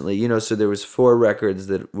recently, so there was 4 records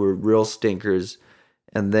that were real stinkers,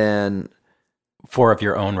 and then 4 of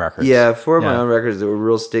your own records. Yeah, 4 of my own records that were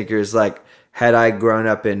real stinkers. Had I grown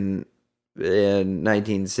up in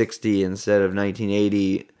 1960 instead of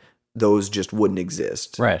 1980, those just wouldn't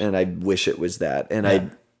exist. Right. And I wish it was that.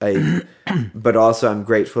 And but also I'm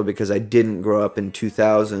grateful because I didn't grow up in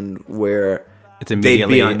 2000 where they'd be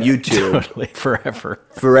on YouTube totally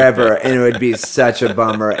forever, and it would be such a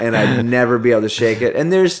bummer, and I'd never be able to shake it.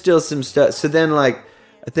 And there's still some stuff. So then, I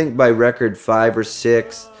think by record 5 or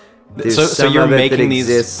 6, there's some of it that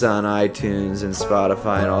exists on iTunes and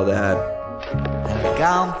Spotify and all that. I've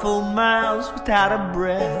gone for miles without a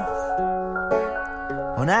breath,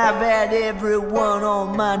 when I've had everyone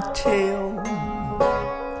on my tail.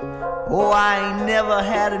 Oh, I ain't never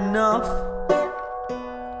had enough,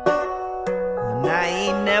 and I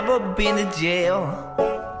ain't never been to jail.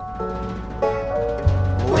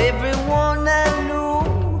 Oh, everyone I knew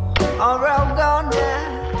are all gone now.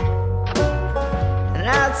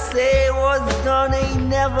 say was done ain't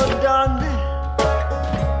never done.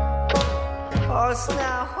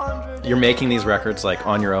 You're making these records like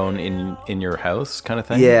on your own in your house kind of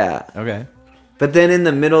thing? Yeah. Okay. But then in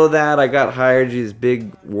the middle of that, I got hired to do this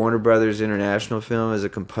big Warner Brothers international film as a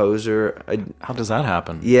composer. How does that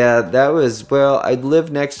happen? Yeah, that was, well, I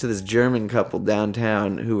lived next to this German couple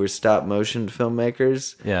downtown who were stop motion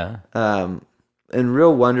filmmakers. Yeah. And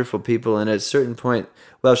real wonderful people. And at a certain point,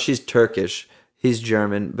 well, she's Turkish, he's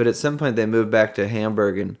German, but at some point they moved back to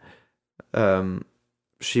Hamburg, and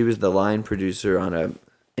she was the line producer on a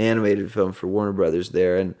animated film for Warner Brothers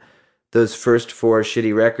there. And those first 4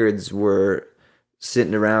 shitty records were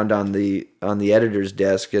sitting around on the editor's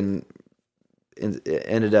desk, and it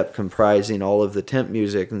ended up comprising all of the temp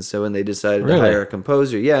music. And so when they decided to hire a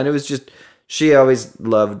composer, and it was just, she always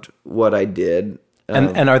loved what I did.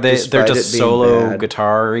 And are they're just solo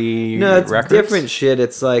guitar-y No, it's records? different shit.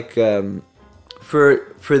 It's like for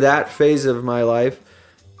that phase of my life,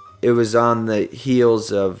 it was on the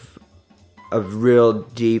heels of real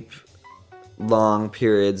deep, long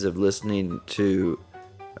periods of listening to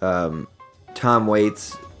Tom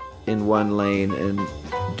Waits in one lane and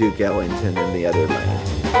Duke Ellington in the other lane.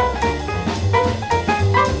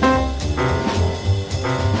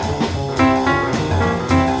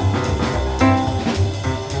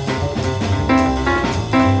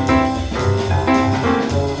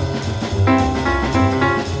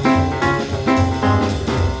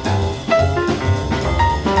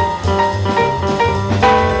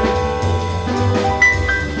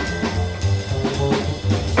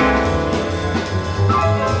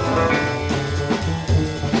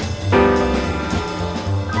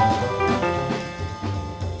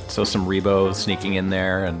 So some Rebo sneaking in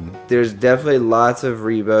there, and there's definitely lots of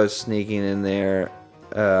Rebo sneaking in there,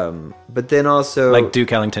 but then also like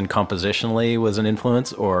Duke Ellington compositionally was an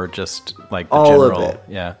influence, or just like the all general, of it.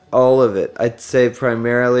 Yeah, all of it. I'd say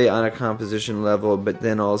primarily on a composition level, but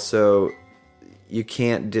then also you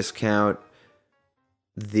can't discount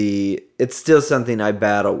it's still something I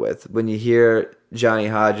battle with. When you hear Johnny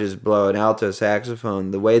Hodges blow an alto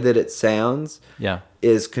saxophone, the way that it sounds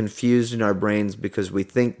is confused in our brains because we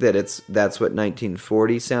think that that's what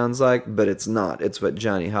 1940 sounds like, but it's not. It's what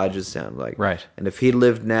Johnny Hodges sounds like. Right. And if he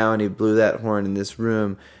lived now and he blew that horn in this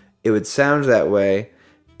room, it would sound that way,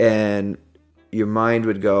 and your mind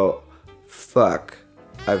would go, fuck,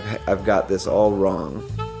 I've got this all wrong.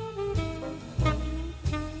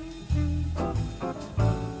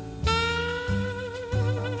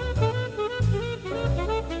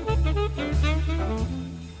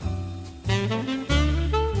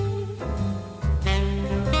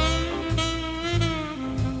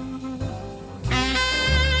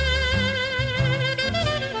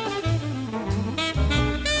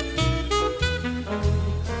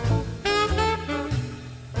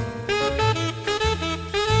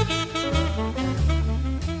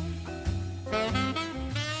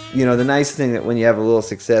 You know, the nice thing that when you have a little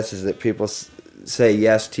success is that people say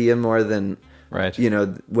yes to you more than, you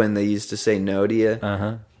know, when they used to say no to you.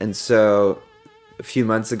 Uh-huh. And so a few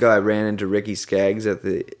months ago, I ran into Ricky Skaggs at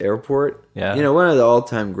the airport. Yeah. You know, one of the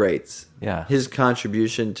all-time greats. Yeah. His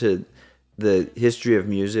contribution to the history of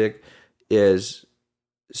music is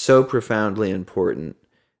so profoundly important.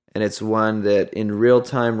 And it's one that in real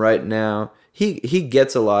time right now, he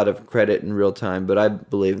gets a lot of credit in real time, but I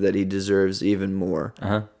believe that he deserves even more.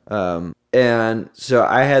 Uh-huh. And so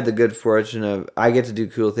I had the good fortune of, I get to do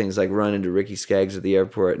cool things like run into Ricky Skaggs at the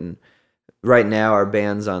airport. And right now our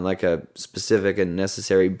band's on like a specific and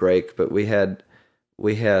necessary break, but we had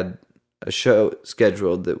a show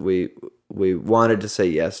scheduled that we wanted to say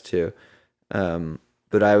yes to.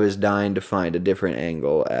 But I was dying to find a different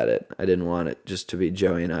angle at it. I didn't want it just to be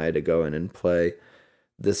Joey and I to go in and play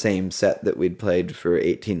the same set that we'd played for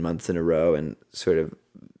 18 months in a row and sort of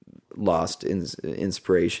lost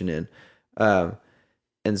inspiration in.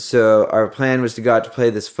 And so our plan was to go out to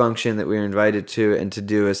play this function that we were invited to and to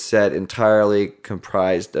do a set entirely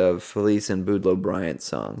comprised of Felice and Boudleaux Bryant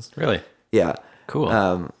songs. Really? Yeah.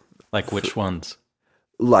 Cool. Like which ones?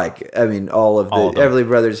 Like, I mean, all of the Everly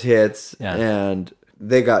Brothers hits, and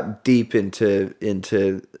they got deep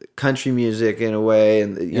into country music in a way,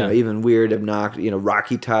 and you know, even weird, obnoxious, you know,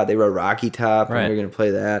 Rocky Top. They wrote Rocky Top, and we were going to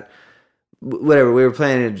play that. Whatever, we were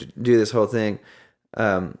planning to do this whole thing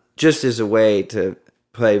just as a way to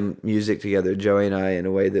play music together, Joey and I, in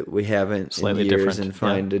a way that we haven't Slightly in years, different. and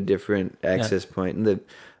find a different access point. And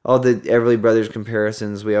all the Everly Brothers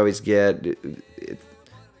comparisons we always get,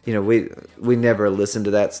 you know, we never listen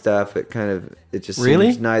to that stuff. It just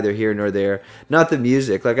seems neither here nor there. Not the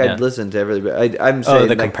music. Like I'd listen to Everly. I'm saying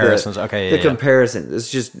the like comparisons. The comparisons.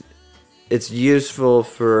 It's just it's useful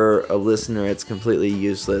for a listener. It's completely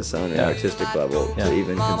useless on an artistic level to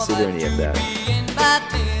even consider any of that.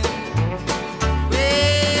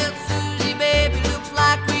 Well, Susie, baby, looks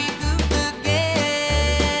like we goofed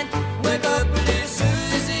again. Wake up, little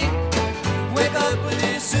Susie. Wake up,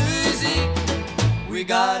 little Susie. We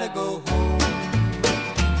gotta go home.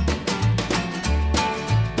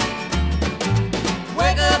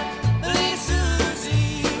 Wake up, little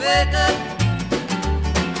Susie. Wake up.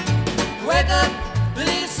 Wake up,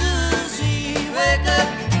 little Susie, wake up.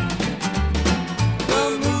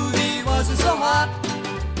 The movie wasn't so hot.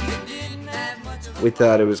 It didn't have much of a... We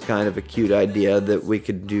thought it was kind of a cute idea that we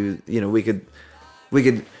could do, we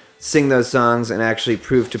could sing those songs and actually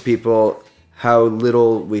prove to people how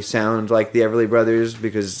little we sound like the Everly Brothers,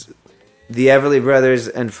 because the Everly Brothers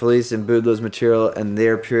and Felice and Boudleau's material and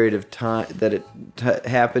their period of time that it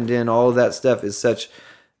happened in, all of that stuff is such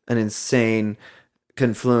an insane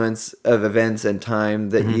confluence of events and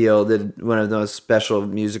time that yielded one of the most special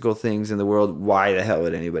musical things in the world. Why the hell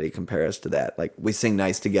would anybody compare us to that? Like, we sing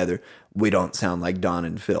nice together. We don't sound like Don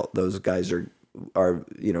and Phil. Those guys are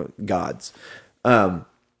gods. Anyway,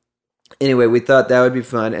 we thought that would be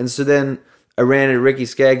fun. And so then I ran into Ricky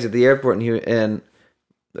Skaggs at the airport, and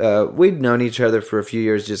we'd known each other for a few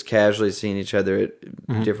years, just casually seeing each other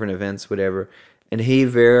at different events, whatever. And he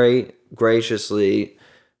very graciously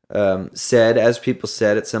said, as people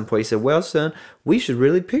said at some point, he said, "Well, son, we should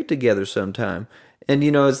really pick together sometime." And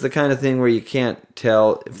it's the kind of thing where you can't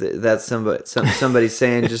tell if that's somebody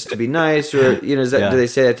saying just to be nice, or do they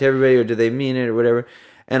say that to everybody, or do they mean it, or whatever.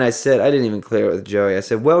 And I said, I didn't even clear it with Joey. I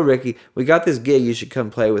said, "Well, Ricky, we got this gig. You should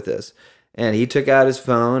come play with us." And he took out his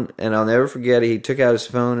phone, and I'll never forget it. He took out his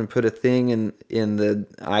phone and put a thing in the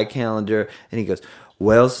iCalendar, and he goes,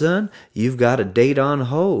 "Well, son, you've got a date on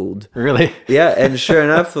hold." Really? Yeah, and sure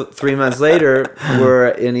enough, 3 months later, we're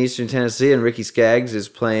in Eastern Tennessee, and Ricky Skaggs is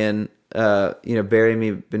playing, "Bury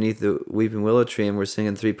Me Beneath the Weeping Willow Tree," and we're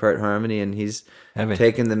singing 3-part harmony, and he's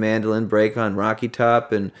taking the mandolin break on Rocky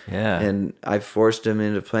Top, and I forced him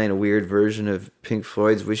into playing a weird version of Pink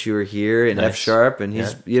Floyd's "Wish You Were Here" in F sharp, and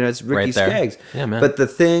he's, it's Ricky right Skaggs. Yeah, man. But the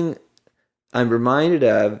thing I'm reminded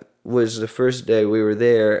of was the first day we were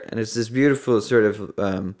there, and it's this beautiful sort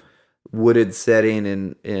of wooded setting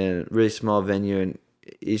in a really small venue in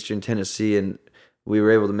Eastern Tennessee, and we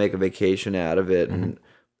were able to make a vacation out of it and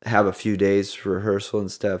have a few days for rehearsal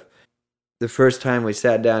and stuff. The first time we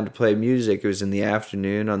sat down to play music, it was in the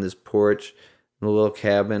afternoon on this porch in a little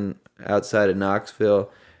cabin outside of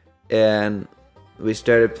Knoxville, and we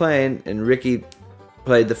started playing, and Ricky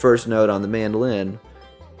played the first note on the mandolin,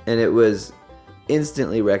 and it was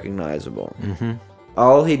instantly recognizable.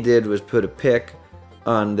 All he did was put a pick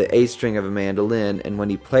on the A string of a mandolin, and when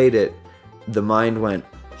he played it, the mind went,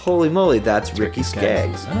 "Holy moly, that's Ricky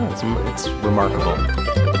Skaggs." Oh, it's remarkable.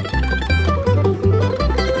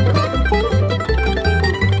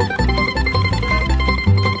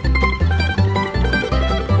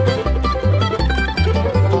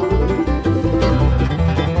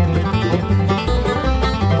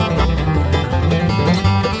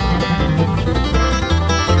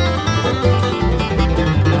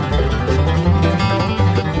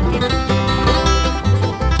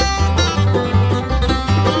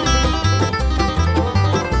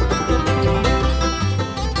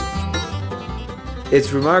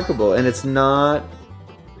 It's remarkable, and it's not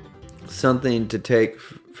something to take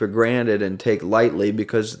for granted and take lightly,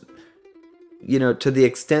 because, to the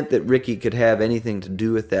extent that Ricky could have anything to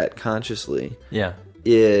do with that consciously,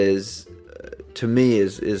 is, to me,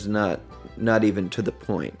 is not even to the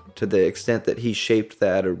point. To the extent that he shaped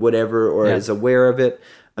that or whatever, or is aware of it,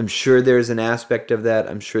 I'm sure there's an aspect of that.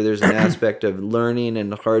 I'm sure there's an aspect of learning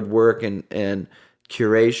and hard work and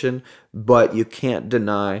curation, but you can't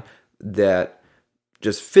deny that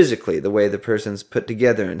just physically, the way the person's put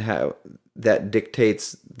together and how that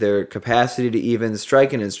dictates their capacity to even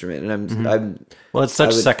strike an instrument. And well, it's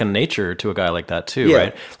such second nature to a guy like that too,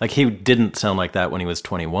 right? Like, he didn't sound like that when he was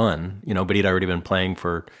 21, but he'd already been playing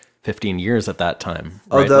for 15 years at that time.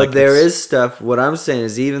 Right? Although there is stuff, what I'm saying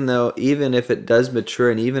is even if it does mature,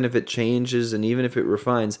 and even if it changes, and even if it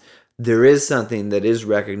refines, there is something that is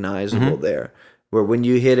recognizable there. Where when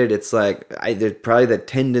you hit it, it's like, there's probably the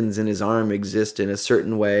tendons in his arm exist in a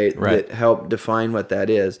certain way that help define what that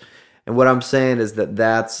is. And what I'm saying is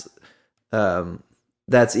that's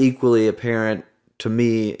equally apparent to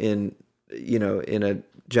me in a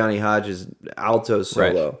Johnny Hodges alto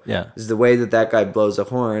solo. Right. Yeah. Is the way that guy blows a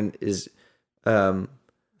horn is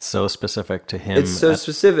so specific to him. It's so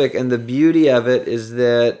specific, and the beauty of it is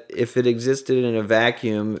that if it existed in a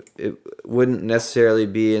vacuum, it wouldn't necessarily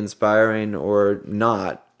be inspiring or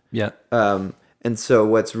not. Yeah. And so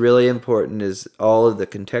what's really important is all of the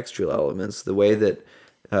contextual elements, the way that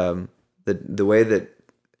the way that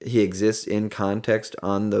he exists in context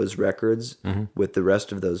on those records with the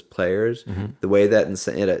rest of those players, the way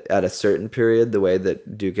that at a certain period, the way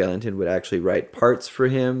that Duke Ellington would actually write parts for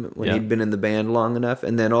him when he'd been in the band long enough.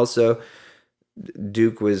 And then also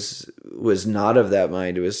Duke was not of that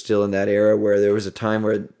mind. It was still in that era where there was a time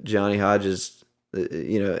where Johnny Hodges,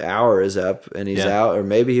 hour is up and he's out, or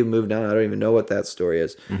maybe he moved on. I don't even know what that story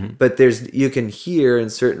is. But you can hear in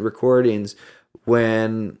certain recordings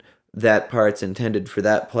when that part's intended for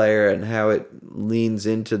that player and how it leans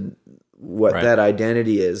into what that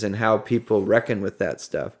identity is and how people reckon with that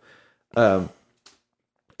stuff. And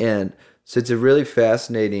so it's a really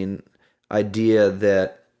fascinating idea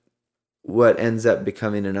that what ends up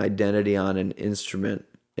becoming an identity on an instrument,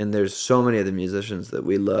 and there's so many of the musicians that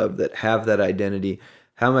we love that have that identity,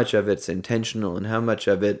 how much of it's intentional and how much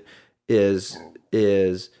of it is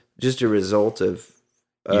just a result of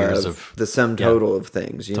years of the sum total of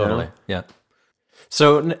things, totally. Yeah.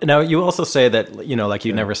 So now you also say that,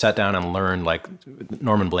 you never sat down and learned, like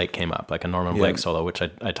Norman Blake came up, like a Norman Blake solo, which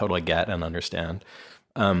I totally get and understand.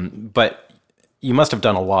 But you must have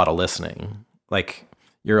done a lot of listening. Like,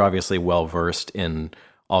 you're obviously well-versed in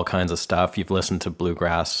all kinds of stuff. You've listened to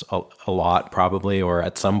bluegrass a lot, probably, or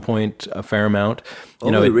at some point a fair amount.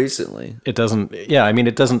 Only recently. It doesn't. Yeah, I mean,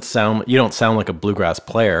 it doesn't sound. You don't sound like a bluegrass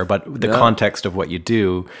player, but the context of what you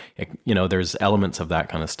do, there's elements of that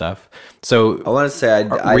kind of stuff. So I want to say,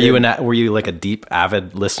 were you like a deep,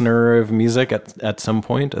 avid listener of music at some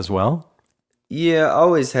point as well? Yeah,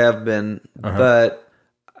 always have been, but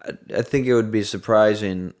I think it would be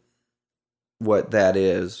surprising what that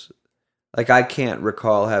is. Like, I can't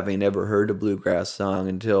recall having ever heard a bluegrass song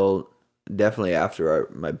until definitely after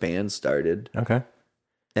my band started. Okay.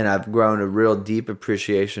 And I've grown a real deep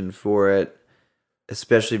appreciation for it,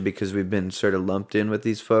 especially because we've been sort of lumped in with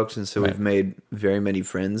these folks, and so we've made very many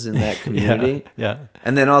friends in that community. Yeah.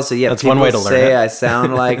 And then also, that's people one way to learn say it. I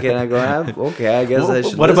sound like it, and I go, okay, I guess I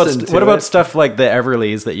should what listen to What about it. stuff like the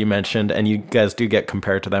Everleys that you mentioned, and you guys do get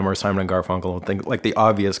compared to them, or Simon and Garfunkel, and things like the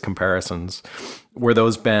obvious comparisons? Were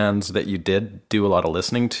those bands that you did do a lot of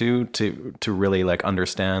listening to really like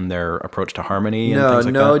understand their approach to harmony and things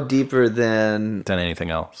like no that? deeper than anything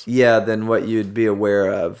else. Yeah, than what you'd be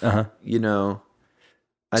aware of. I know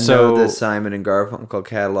the Simon and Garfunkel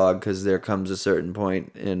catalog because there comes a certain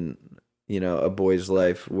point in a boy's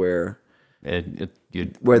life where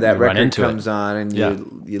that record comes on and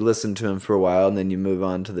you listen to him for a while and then you move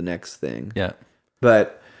on to the next thing. Yeah,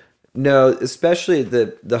 but. No, especially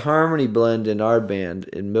the harmony blend in our band,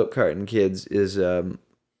 in Milk Carton Kids, is an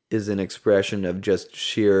expression of just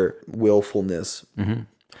sheer willfulness. Mm-hmm.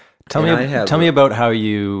 Tell me about how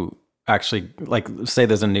you actually, like, say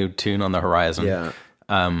there's a new tune on the horizon. Yeah.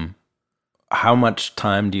 How much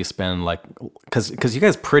time do you spend, like, because you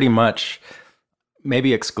guys pretty much,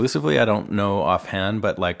 maybe exclusively, I don't know offhand,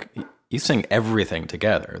 but like you sing everything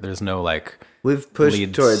together. There's no like. We've pushed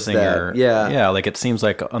lead towards singer. that. Yeah. Like it seems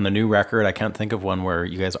like on the new record, I can't think of one where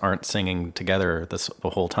you guys aren't singing together the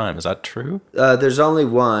whole time. Is that true? There's only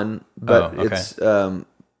one, but it's and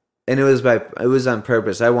it was on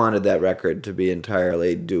purpose. I wanted that record to be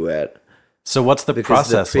entirely duet. So what's the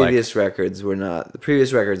process like? The previous records were not. The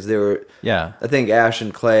previous records, they were. Yeah. I think Ash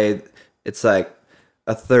and Clay, it's like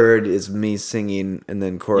a third is me singing, and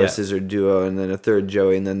then choruses are duo, and then a third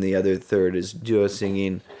Joey, and then the other third is duo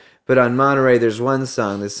singing. But on Monterey, there's one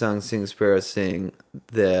song, this song Sing Sparrow Sing,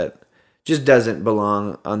 that just doesn't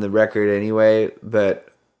belong on the record anyway, but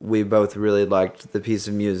we both really liked the piece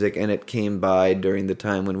of music, and it came by during the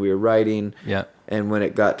time when we were writing. Yeah. And when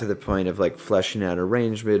it got to the point of like fleshing out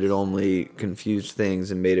arrangement, it only confused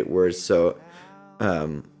things and made it worse. So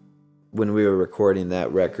when we were recording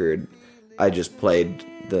that record, I just played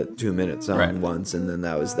the 2-minute song once, and then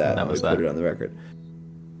that was that. And we put it on the record.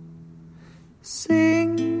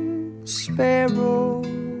 Sing, sparrow,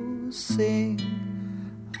 sing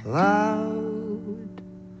loud,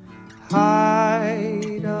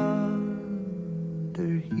 hide under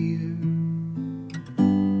here.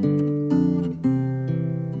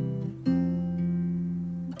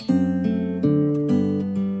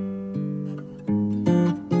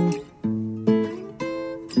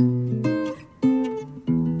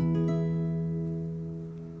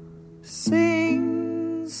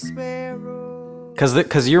 Sing, sparrow.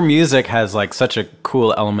 Because your music has like such a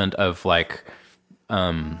cool element of like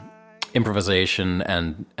improvisation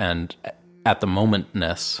and at the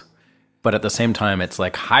momentness, but at the same time it's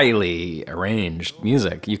like highly arranged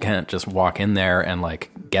music. You can't just walk in there and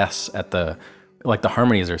like guess at the like the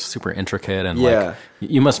harmonies are super intricate, and like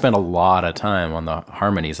you must spend a lot of time on the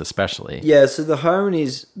harmonies, especially. Yeah. So the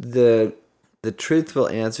harmonies, the truthful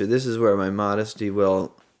answer. This is where my modesty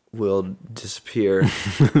will disappear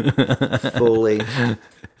fully.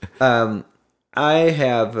 I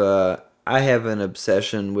have an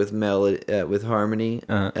obsession with melody, with harmony,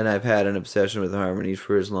 and I've had an obsession with harmony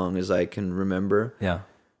for as long as I can remember. Yeah.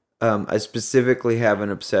 I specifically have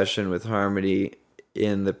an obsession with harmony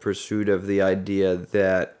in the pursuit of the idea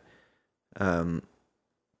that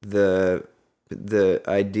the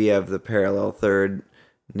idea of the parallel third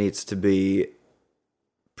needs to be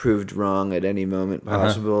proved wrong at any moment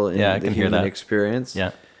possible in the human experience.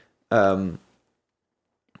 Yeah.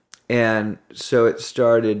 And so it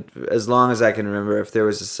started, as long as I can remember, if there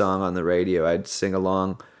was a song on the radio, I'd sing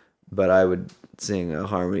along, but I would sing a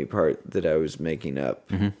harmony part that I was making up.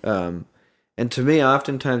 Mm-hmm. And to me,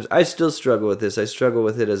 oftentimes, I still struggle with this. I struggle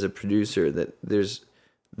with it as a producer, that there's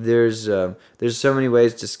so many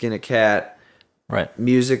ways to skin a cat, right,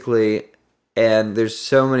 musically, and there's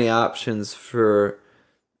so many options for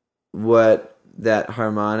what that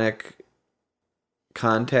harmonic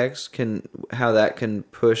context how that can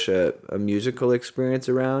push a musical experience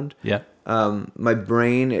around. Yeah. My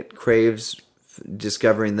brain, it craves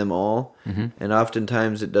discovering them all, mm-hmm. and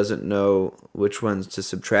oftentimes it doesn't know which ones to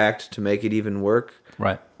subtract to make it even work.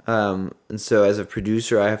 Right. And so as a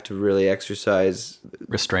producer, I have to really exercise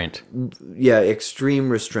restraint. Yeah, extreme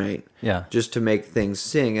restraint. Yeah. Just to make things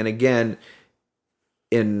sing. And again,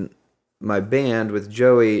 in my band with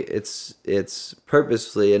Joey, it's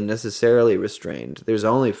purposefully and necessarily restrained. There's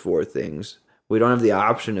only 4 things. We don't have the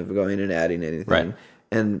option of going and adding anything. Right.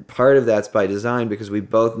 And part of that's by design, because we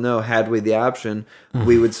both know, had we the option,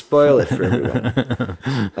 we would spoil it for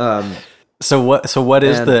everyone. So what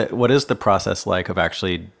is the process like of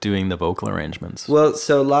actually doing the vocal arrangements? Well,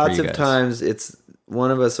 so lots of times it's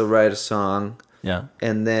one of us will write a song. Yeah.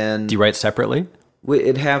 And then do you write separately?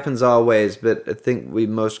 It happens always, but I think we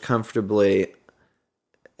most comfortably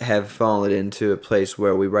have fallen into a place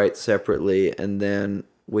where we write separately, and then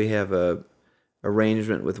we have a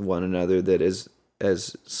arrangement with one another that is,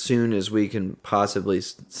 as soon as we can possibly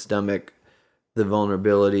stomach the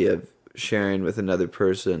vulnerability of sharing with another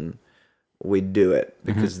person, we do it,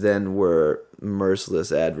 because then we're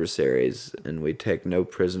merciless adversaries and we take no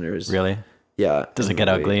prisoners. Really? Yeah. Does it get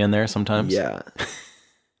ugly in there sometimes? Yeah.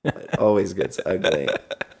 It always gets ugly.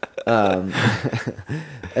 And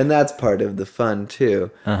that's part of the fun too.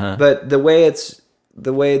 Uh-huh. But the way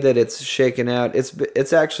that it's shaken out,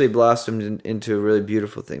 it's actually blossomed into a really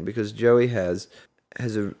beautiful thing, because Joey has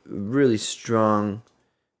a really strong,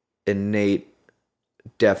 innate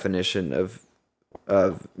definition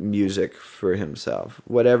of music for himself.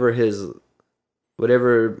 Whatever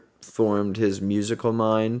formed his musical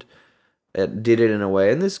mind, it did it in a way,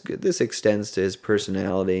 and this extends to his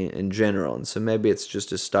personality in general, and so maybe it's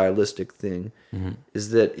just a stylistic thing,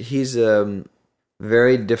 is that he's a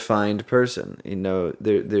very defined person. You know,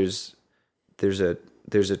 there's a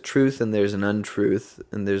truth and there's an untruth,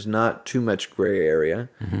 and there's not too much gray area.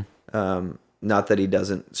 Not that he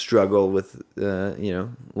doesn't struggle with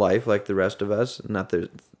life like the rest of us. Not that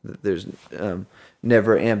there's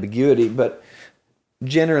never ambiguity, but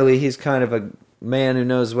generally he's kind of a man who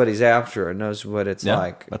knows what he's after and knows what it's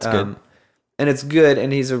like. That's good. And it's good,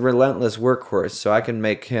 and he's a relentless workhorse, so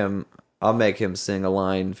I'll make him sing a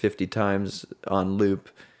line 50 times on loop.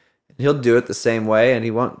 He'll do it the same way, and he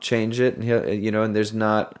won't change it, and and there's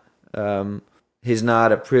not he's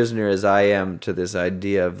not a prisoner as I am to this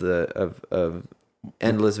idea of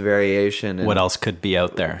endless variation and what else could be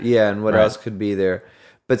out there. Yeah, and what else could be there.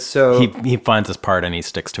 But so he finds his part and he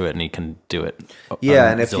sticks to it, and he can do it.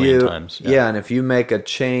 And times. And if you make a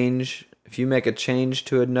change,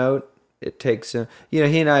 to a note, it takes him. He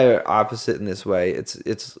and I are opposite in this way.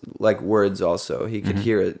 It's like words also. He could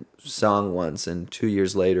hear a song once, and 2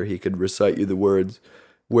 years later he could recite you the words.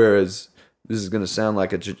 Whereas this is going to sound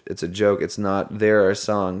like it's a joke. It's not. There are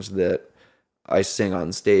songs that I sing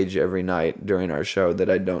on stage every night during our show that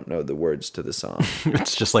I don't know the words to the song.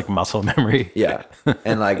 It's just like muscle memory. Yeah.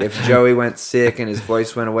 And like if Joey went sick and his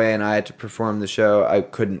voice went away and I had to perform the show, I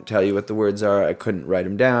couldn't tell you what the words are. I couldn't write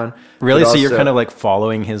them down. Really? So you're kind of like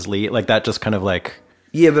following his lead? Like that just kind of like...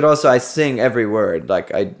 Yeah, but also I sing every word.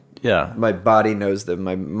 Like my body knows them.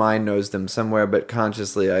 My mind knows them somewhere, but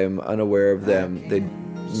consciously I am unaware of them.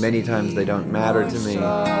 Many times they don't matter to me.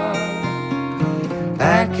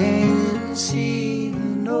 I can see the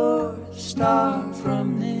North Star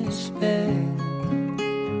from this bed.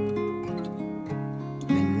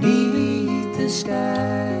 Beneath the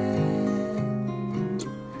sky,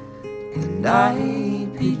 the night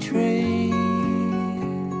betrays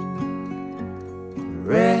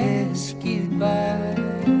rescued by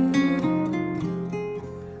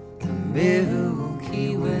the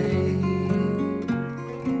Milky Way.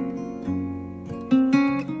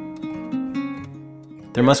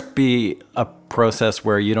 There must be a process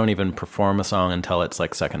where you don't even perform a song until it's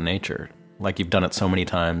like second nature. Like you've done it so many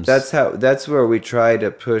times. That's where we try to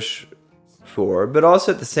push for, but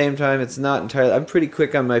also at the same time, it's not entirely. I'm pretty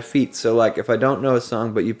quick on my feet, so like if I don't know a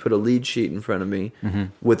song, but you put a lead sheet in front of me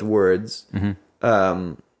with words,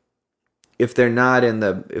 if they're not in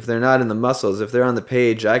the muscles, if they're on the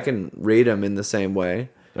page, I can read them in the same way.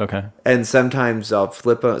 Okay. And sometimes I'll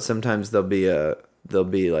flip them. Sometimes there'll be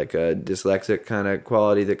like a dyslexic kind of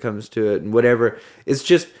quality that comes to it, and whatever.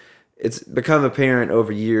 It's become apparent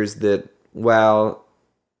over years that while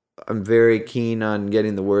I'm very keen on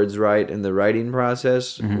getting the words right in the writing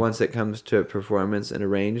process, once it comes to performance and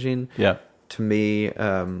arranging, to me,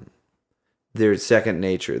 they're second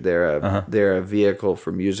nature. They're a vehicle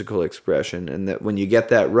for musical expression, and that when you get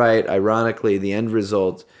that right, ironically, the end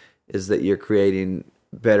result is that you're creating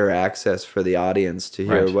better access for the audience to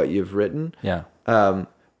hear what you've written. Yeah.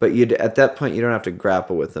 But at that point, you don't have to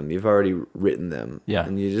grapple with them. You've already written them. Yeah.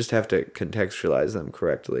 And you just have to contextualize them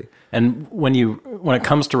correctly. And when it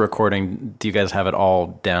comes to recording, do you guys have it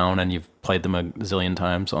all down and you've played them a zillion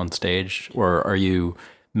times on stage? Or are you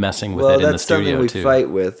messing with it in the studio too? Well, that's something we fight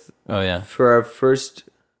with. Oh, yeah. For our first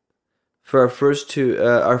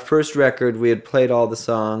record, we had played all the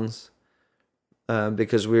songs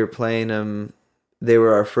because we were playing them. They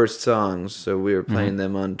were our first songs, so we were playing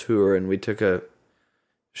them on tour, and we took a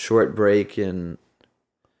short break in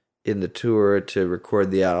the tour to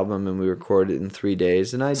record the album, and we recorded it in 3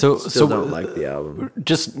 days, and I still don't like the album.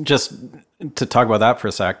 Just to talk about that for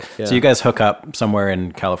a sec. Yeah. So you guys hook up somewhere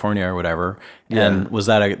in California or whatever, and was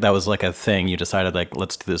that was like a thing? You decided like,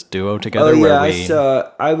 let's do this duo together? Oh yeah,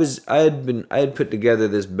 I had put together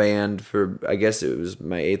this band for, I guess it was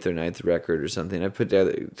my 8th or 9th record or something. I put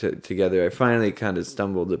together. I finally kind of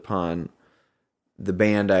stumbled upon the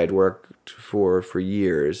band I had worked towards for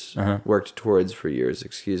years,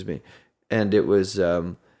 excuse me. And it was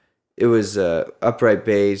upright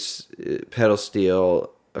bass, pedal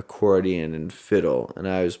steel, accordion, and fiddle, and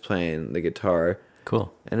I was playing the guitar.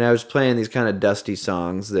 Cool. And I was playing these kind of dusty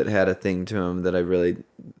songs that had a thing to them that I really,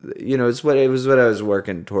 it was what I was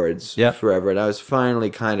working towards forever. And I was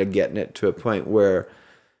finally kind of getting it to a point where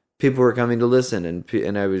people were coming to listen,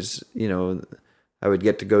 and I was, I would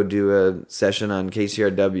get to go do a session on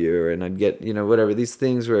KCRW, and I'd get, whatever. These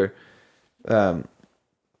things were, I'd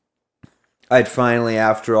finally,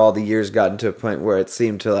 after all the years, gotten to a point where it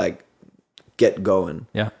seemed to like get going.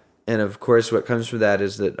 Yeah. And of course, what comes from that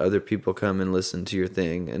is that other people come and listen to your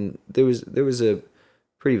thing. And there was a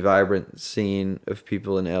pretty vibrant scene of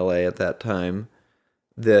people in LA at that time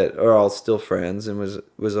that are all still friends, and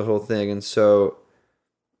was a whole thing. And so,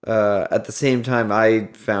 at the same time I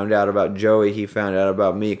found out about Joey, he found out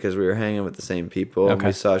about me because we were hanging with the same people. Okay. And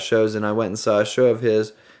we saw shows, and I went and saw a show of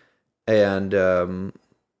his, and it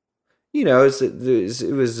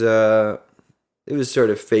was sort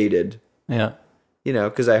of fated. Yeah.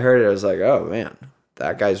 Because I heard it, I was like, oh man,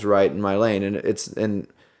 that guy's right in my lane, and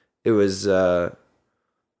it was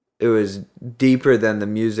deeper than the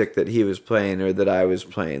music that he was playing or that I was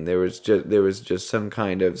playing. There was just some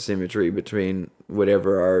kind of symmetry between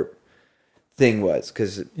whatever our thing was,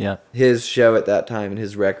 because his show at that time and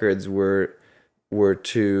his records were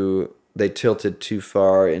they tilted too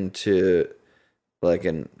far into like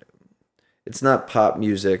it's not pop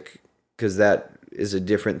music, because that is a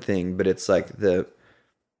different thing, but it's like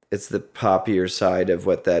it's the poppier side of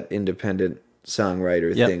what that independent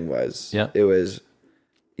songwriter thing was. Yeah. It was,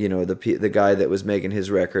 the guy that was making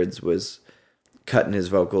his records was cutting his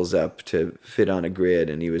vocals up to fit on a grid,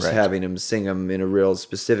 and he was having him sing them in a real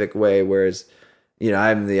specific way, whereas,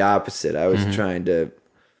 I'm the opposite. I was trying to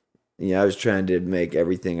make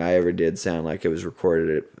everything I ever did sound like it was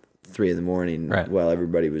recorded at 3 a.m. while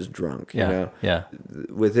everybody was drunk. Yeah.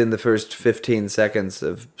 Within the first 15 seconds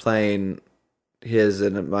of playing his,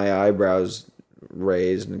 and my eyebrows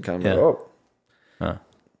raised and kind of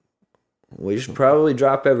we should probably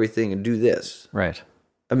drop everything and do this. Right.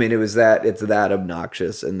 I mean, it's that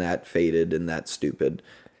obnoxious and that faded and that stupid.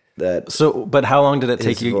 But how long did it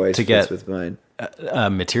take you to get with mine?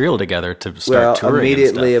 Material together to start touring?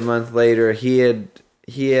 Immediately a month later, he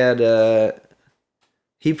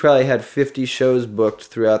probably had 50 shows booked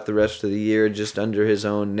throughout the rest of the year just under his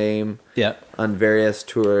own name on various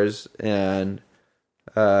tours. And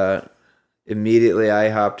immediately I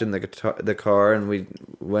hopped in the car and we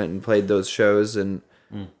went and played those shows. And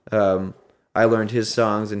I learned his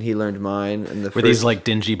songs and he learned mine. And were these like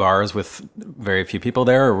dingy bars with very few people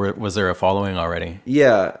there, or was there a following already?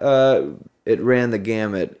 Yeah, it ran the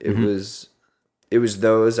gamut. It was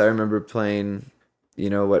those. I remember playing,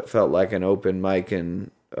 what felt like an open mic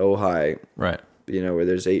in Ojai. Right. Where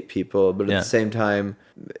there's 8 people, but at the same time,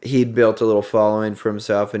 he'd built a little following for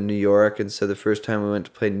himself in New York, and so the first time we went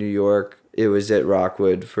to play New York, it was at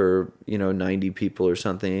Rockwood for 90 people or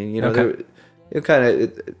something. Okay.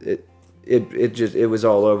 It was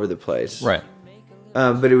all over the place. Right.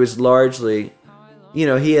 But it was largely,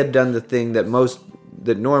 he had done the thing that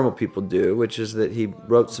normal people do, which is that he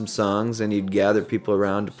wrote some songs and he'd gather people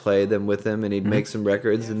around to play them with him, and he'd make some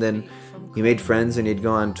records, and then he made friends and he'd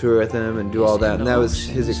go on tour with them and do all that, and that was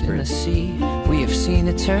his experience. In the sea, we have seen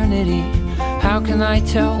eternity. How can I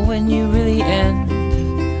tell when you really end?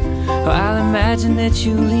 I'll imagine that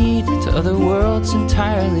you lead to other worlds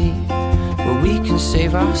entirely, where we can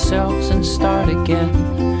save ourselves and start again.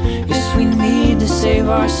 Yes, we need to save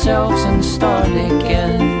ourselves and start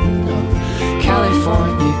again. Oh,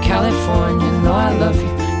 California, California, know I love you.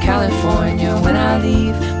 California, when I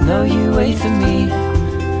leave, know you wait for me.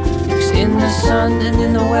 'Cause in the sun and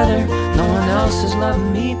in the weather, no one else is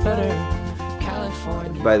loving me better.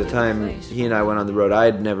 California. By the time he and I went on the road, I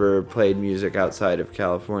had never played music outside of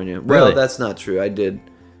California. Really? Well, that's not true. I did.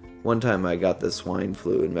 One time I got the swine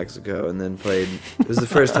flu in Mexico and then played. It was the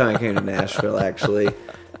first time I came to Nashville, actually.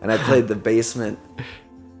 And I played the basement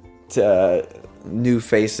to New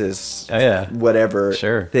Faces, whatever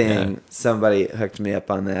thing. Yeah. Somebody hooked me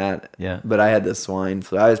up on that. Yeah. But I had the swine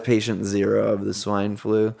flu. I was patient 0 of the swine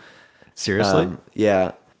flu. Seriously?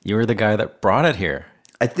 Yeah. You were the guy that brought it here.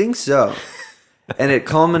 I think so. And it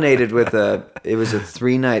culminated with it was a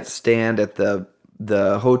 3-night stand at the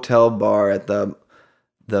hotel bar at the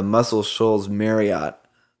Muscle Shoals Marriott.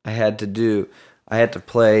 I had to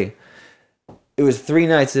play, it was 3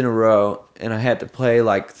 nights in a row, and I had to play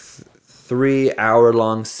like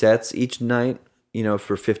 3-hour-long sets each night,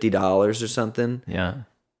 for $50 or something. Yeah.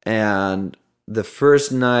 And the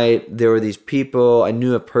first night, there were these people, I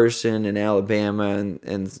knew a person in Alabama,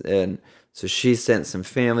 and so she sent some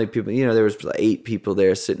family people. There was like 8 people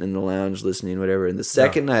there sitting in the lounge listening, whatever. And the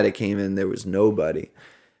second night I came in, there was nobody.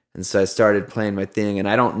 And so I started playing my thing, and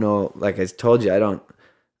I don't know, like I told you, I don't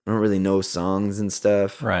really know songs and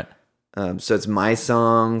stuff. Right. So it's my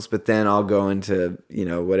songs, but then I'll go into,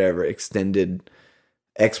 whatever, extended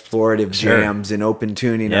explorative jams and open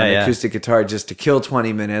tuning on acoustic guitar just to kill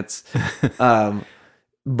 20 minutes.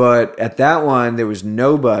 But at that one, there was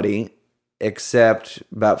nobody except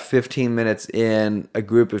about 15 minutes in, a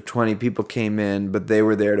group of 20 people came in, but they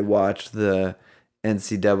were there to watch the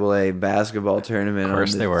NCAA basketball tournament on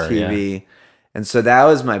the TV. Yeah. And so that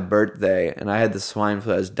was my birthday, and I had the swine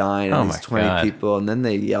flu. I was dying, and these 20 people, and then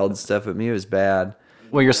they yelled stuff at me. It was bad.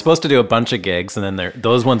 Well, you're supposed to do a bunch of gigs, and then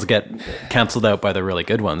those ones get canceled out by the really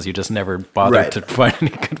good ones. You just never bothered to find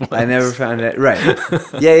any good ones. I never found it. Right.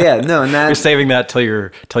 Yeah. No, and you're saving that till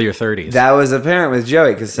your 30s. That was apparent with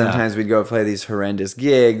Joey, because sometimes we'd go play these horrendous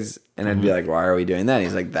gigs, and I'd be like, why are we doing that? And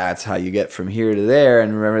he's like, that's how you get from here to there.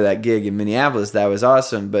 And remember that gig in Minneapolis? That was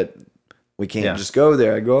awesome, but we can't just go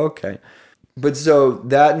there. I go, okay. But so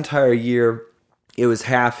that entire year, it was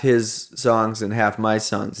half his songs and half my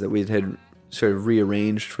songs that we had sort of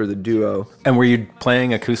rearranged for the duo. And were you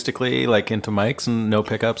playing acoustically, like into mics and no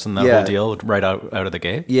pickups and that whole deal right out of the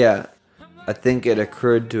gate? Yeah. I think it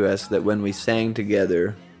occurred to us that when we sang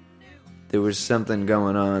together, there was something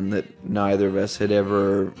going on that neither of us had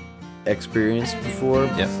ever experienced before.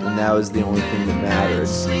 Yeah. And that was the only thing that mattered.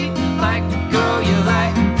 Sleep like the girl you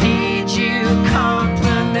like, need you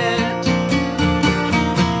compliment.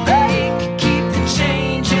 They could keep the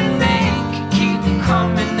change and they could keep them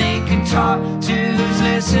coming. They could talk to who's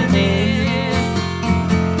listening.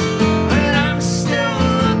 But I'm still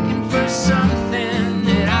looking for something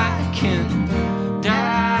that I can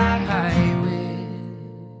die with.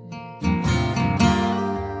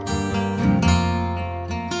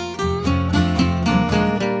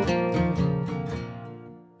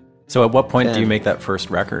 So at what point do you make that first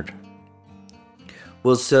record?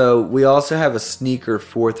 Well, so we also have a sneaker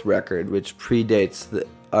 4th record, which predates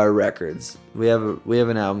our records. We have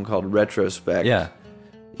an album called Retrospect. Yeah.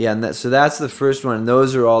 Yeah, and so that's the first one. And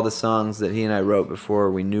those are all the songs that he and I wrote before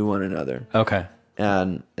we knew one another. Okay.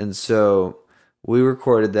 And so we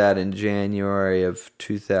recorded that in January of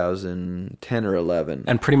 2010 or 11.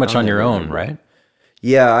 And pretty much on your own, right?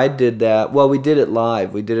 Yeah, I did that. Well, we did it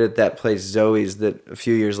live. We did it at that place, Zoe's, that a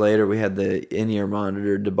few years later we had the in-ear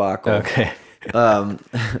monitor debacle. Okay.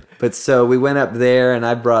 But so we went up there, and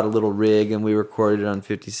I brought a little rig, and we recorded on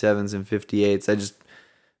 57s and 58s. I just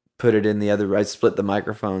put it in the other. I split the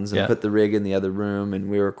microphones and put the rig in the other room, and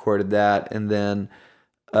we recorded that. And then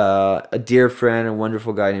a dear friend, a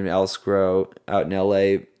wonderful guy named Al Scrow out in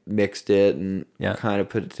L.A. mixed it and kind of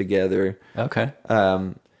put it together. Okay.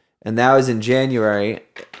 And that was in January.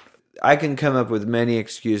 I can come up with many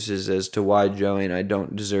excuses as to why Joey and I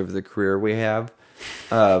don't deserve the career we have.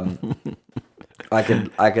 I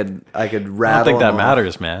could rattle. I don't think that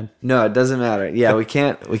matters, man. No, it doesn't matter. Yeah, we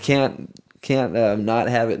can't not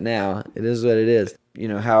have it now. It is what it is. You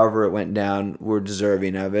know, however it went down, we're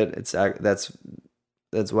deserving of it. That's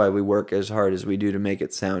why we work as hard as we do to make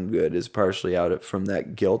it sound good. Is partially out from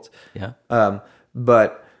that guilt. Yeah.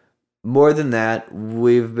 But more than that,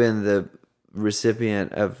 we've been the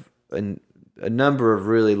recipient of a number of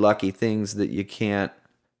really lucky things that you can't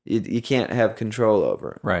have control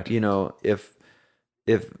over. Right. You know, if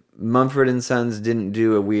Mumford and Sons didn't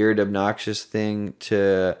do a weird, obnoxious thing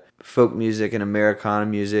to folk music and Americana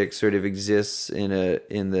music sort of exists in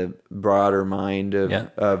the broader mind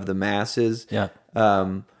of the masses. Yeah.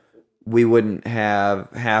 We wouldn't have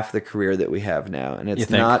half the career that we have now. And it's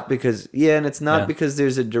not because because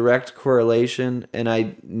there's a direct correlation, and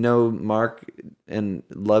I know Mark and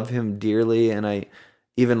love him dearly, and I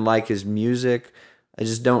even like his music. I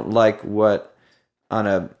just don't like what on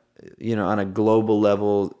a global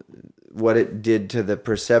level what it did to the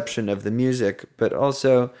perception of the music, but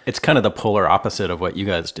also it's kind of the polar opposite of what you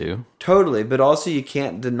guys do. Totally, but also you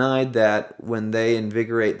can't deny that when they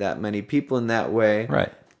invigorate that many people in that way,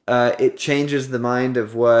 right? It changes the mind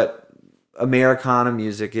of what Americana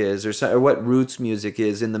music is, or what roots music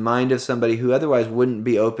is in the mind of somebody who otherwise wouldn't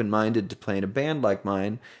be open-minded to play in a band like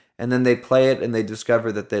mine, and then they play it and they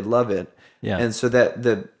discover that they love it. Yeah. And so that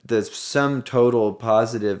the sum total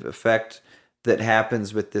positive effect that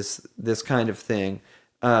happens with this kind of thing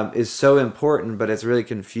is so important, but it's really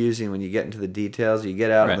confusing when you get into the details. You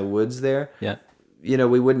get out in the woods there. Yeah. You know,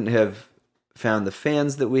 we wouldn't have found the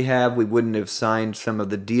fans that we have. We wouldn't have signed some of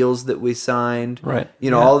the deals that we signed. Right.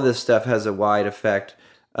 You know, all of this stuff has a wide effect.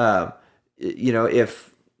 You know,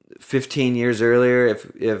 if 15 years earlier,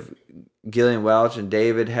 if Gillian Welch and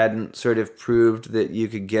David hadn't sort of proved that you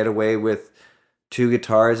could get away with 2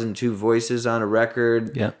 guitars and 2 voices on a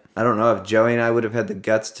record. Yeah. I don't know if Joey and I would have had the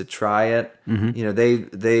guts to try it. Mm-hmm. You know, they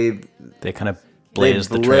kind of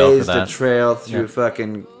blazed the trail for that. The trail through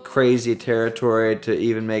fucking crazy territory to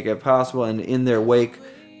even make it possible. And in their wake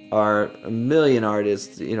are a million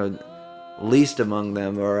artists, you know, least among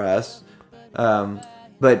them are us.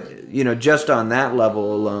 But, you know, just on that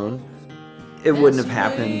level alone, it wouldn't have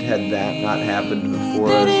happened had that not happened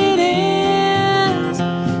before us.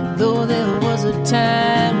 Though there was a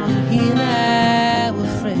time when he and I were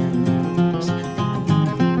friends.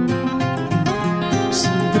 See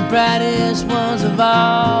the brightest ones of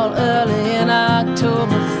all early in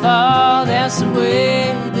October fall. That's the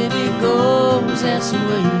way that it goes, that's the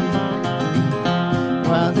way.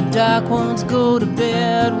 While the dark ones go to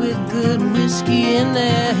bed with good whiskey in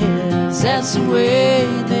their heads. That's the way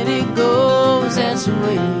that it goes, that's the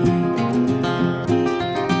way.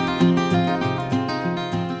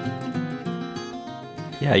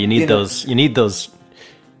 Yeah, you need those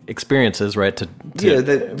experiences, right?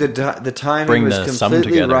 The timing was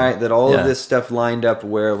completely right. That all of this stuff lined up.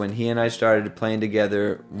 Where when he and I started playing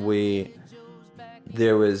together,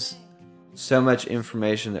 there was so much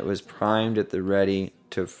information that was primed at the ready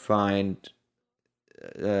to find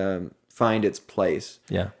its place.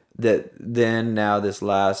 Yeah. That then now this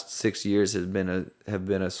last 6 years have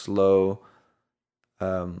been a slow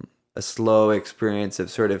experience of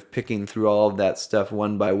sort of picking through all of that stuff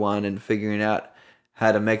one by one and figuring out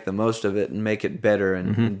how to make the most of it and make it better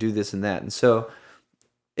and do this and that. And so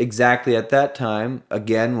exactly at that time,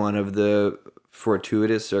 again, one of the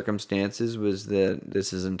fortuitous circumstances was that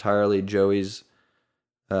this is entirely Joey's,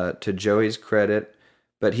 to Joey's credit,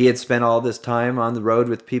 but he had spent all this time on the road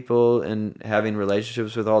with people and having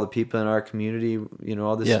relationships with all the people in our community, you know,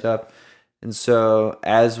 all this stuff. And so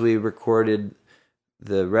as we recorded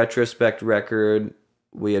the retrospect record,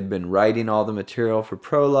 we had been writing all the material for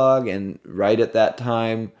Prologue, and right at that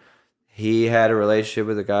time, he had a relationship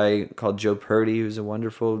with a guy called Joe Purdy, who's a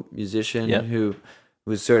wonderful musician who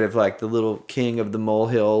was sort of like the little king of the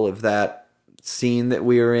molehill of that scene that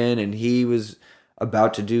we were in, and he was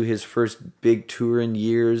about to do his first big tour in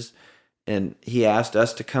years, and he asked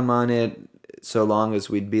us to come on it so long as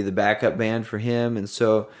we'd be the backup band for him. And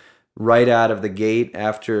so right out of the gate,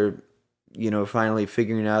 after, you know, finally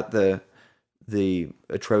figuring out the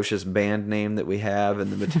atrocious band name that we have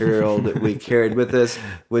and the material that we carried with us,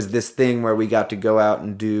 was this thing where we got to go out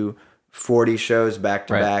and do 40 shows back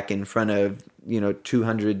to back in front of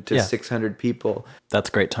 200 to 600 people. That's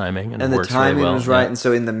great timing, and the works timing really well. was right. And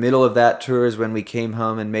so in the middle of that tour is when we came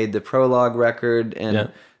home and made the Prologue record,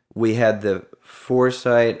 and we had the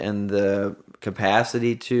foresight and the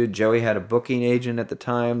capacity to. Joey had a booking agent at the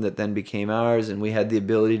time that then became ours, and we had the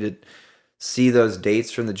ability to see those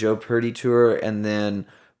dates from the Joe Purdy tour and then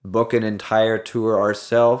book an entire tour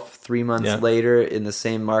ourselves 3 months later in the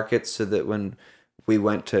same market, so that when we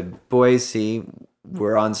went to Boise,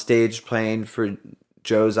 we're on stage playing for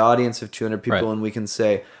Joe's audience of 200 people, and we can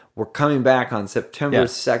say, we're coming back on September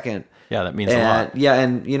 2nd. Yeah, that means a lot. Yeah,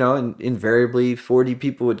 and and invariably 40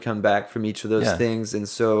 people would come back from each of those things, and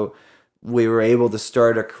so we were able to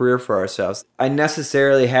start a career for ourselves. I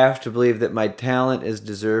necessarily have to believe that my talent is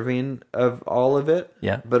deserving of all of it.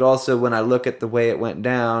 Yeah. But also when I look at the way it went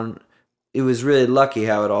down, it was really lucky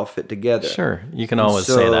how it all fit together. Sure, you can always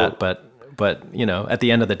say that, but at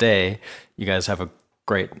the end of the day, you guys have a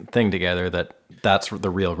great thing together. That's the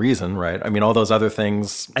real reason, right? I mean, all those other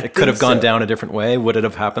things, it could have gone down a different way. Would it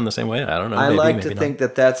have happened the same way? I don't know. I like to think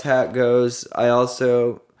that that's how it goes. I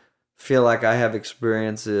also feel like I have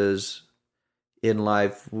experiences in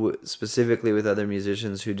life, specifically with other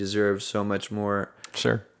musicians who deserve so much more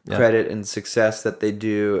credit and success that they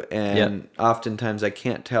do. And oftentimes I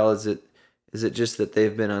can't tell, is it just that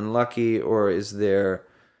they've been unlucky, or is there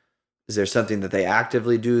something that they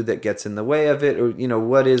actively do that gets in the way of it, or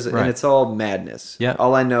what is it? And it's all madness.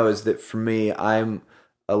 All I know is that for me, I'm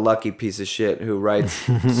a lucky piece of shit who writes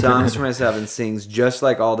songs for myself and sings just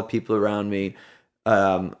like all the people around me,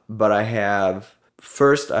 but I have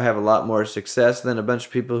a lot more success than a bunch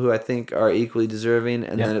of people who I think are equally deserving,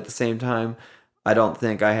 and then at the same time, I don't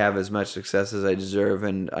think I have as much success as I deserve,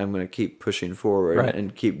 and I'm going to keep pushing forward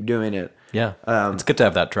and keep doing it. Yeah, it's good to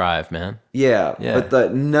have that drive, man. Yeah.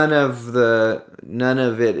 But none of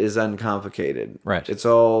it is uncomplicated. Right. It's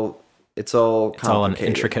all complicated. It's all an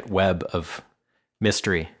intricate web of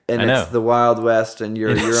mystery. And it's the Wild West, and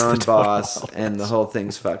you're your own boss, and the whole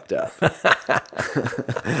thing's fucked up.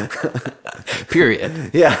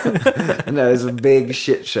 Period. Yeah. No, it's a big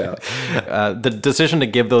shit show. The decision to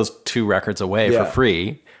give those 2 records away for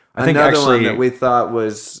free, I think another one that we thought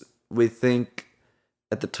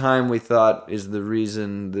at the time we thought is the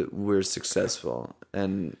reason that we're successful.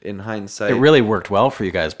 And in hindsight, it really worked well for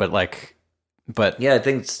you guys, but yeah, I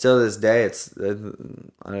think still to this day it's like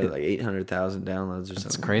 800,000 downloads or something.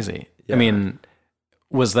 It's crazy. Yeah. I mean,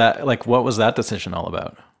 was that what was that decision all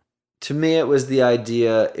about? To me, it was the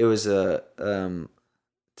idea. It was a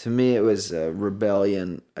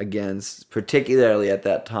rebellion against, particularly at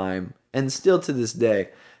that time, and still to this day,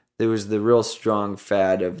 there was the real strong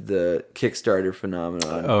fad of the Kickstarter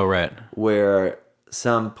phenomenon. Oh, right. Where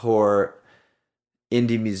some poor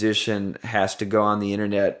indie musician has to go on the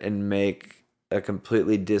internet and make a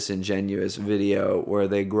completely disingenuous video where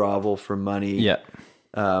they grovel for money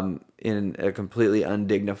in a completely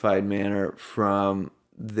undignified manner from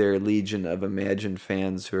their legion of imagined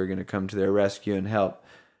fans who are going to come to their rescue and help.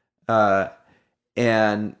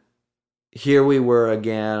 And here we were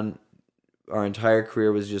again. Our entire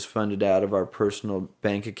career was just funded out of our personal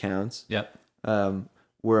bank accounts. Yep.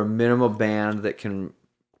 We're a minimal band that can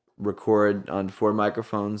record on 4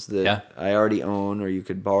 microphones that I already own, or you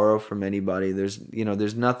could borrow from anybody. There's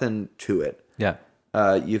nothing to it. Yeah.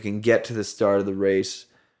 You can get to the start of the race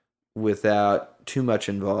without too much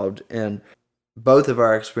involved. And both of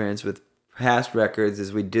our experience with past records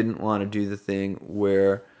is we didn't want to do the thing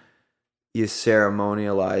where you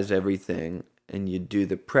ceremonialize everything and you do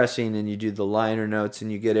the pressing and you do the liner notes and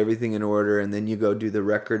you get everything in order, and then you go do the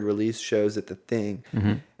record release shows at the thing,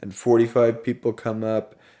 and 45 people come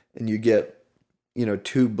up and you get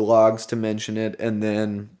 2 blogs to mention it, and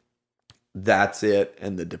then that's it,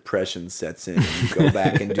 and the depression sets in and you go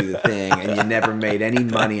back and do the thing, and you never made any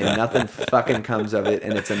money and nothing fucking comes of it,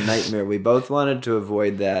 and it's a nightmare. We both wanted to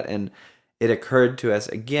avoid that, and it occurred to us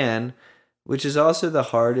again, which is also the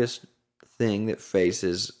hardest thing that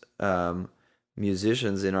faces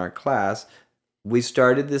musicians in our class. We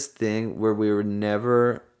started this thing where we were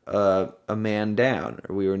never a man down,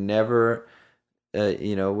 or we were never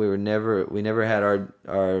we never had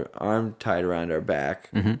our arm tied around our back.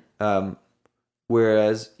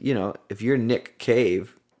 Whereas if you're Nick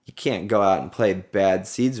Cave, you can't go out and play Bad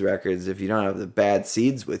Seeds records if you don't have the Bad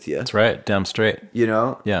Seeds with you. That's right, damn straight.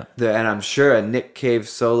 Yeah. And I'm sure a Nick Cave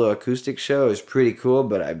solo acoustic show is pretty cool,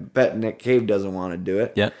 but I bet Nick Cave doesn't want to do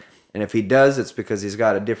it. Yeah. And if he does, it's because he's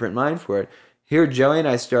got a different mind for it. here Joey and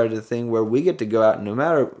I started a thing where we get to go out, and no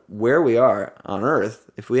matter where we are on Earth,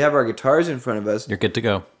 if we have our guitars in front of us, you're good to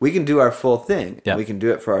go. We can do our full thing. Yeah. We can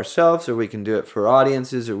do it for ourselves, or we can do it for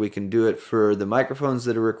audiences, or we can do it for the microphones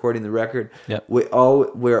that are recording the record. Yeah.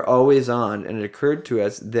 We're always on, and it occurred to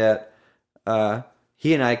us that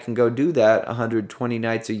he and I can go do that 120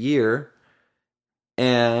 nights a year,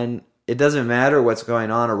 and it doesn't matter what's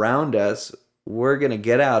going on around us. We're going to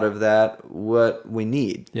get out of that what we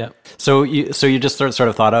need. Yeah. So you just sort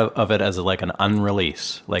of thought of it as like an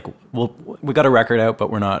unrelease. Like, we got a record out,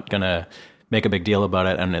 but we're not going to make a big deal about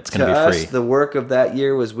it, and it's going to be free. The work of that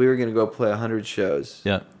year was we were going to go play 100 shows.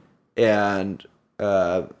 Yeah. And,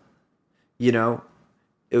 you know,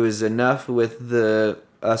 it was enough with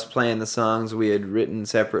us playing the songs we had written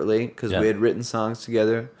separately, because we had written songs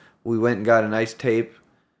together. We went and got a nice tape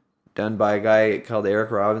done by a guy called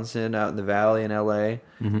Eric Robinson out in the Valley in L.A.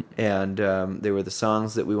 Mm-hmm. And they were the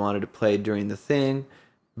songs that we wanted to play during the thing.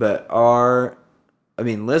 But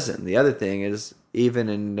listen, the other thing is, even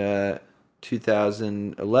in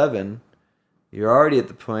 2011, you're already at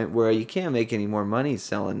the point where you can't make any more money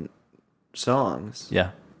selling songs.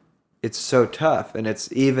 Yeah. It's so tough. And it's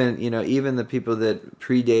even the people that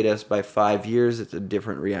predate us by 5 years, it's a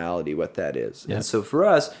different reality what that is. Yeah. And so for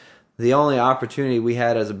us, the only opportunity we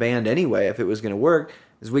had as a band anyway, if it was going to work,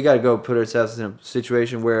 is we got to go put ourselves in a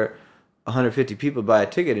situation where 150 people buy a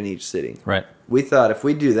ticket in each city. Right. We thought if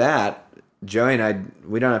we do that, Joey and I,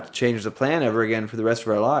 we don't have to change the plan ever again for the rest of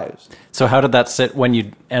our lives. So how did that sit when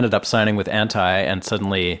you ended up signing with Anti, and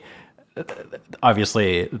suddenly,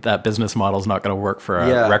 obviously, that business model is not going to work for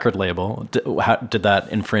a record label? How did that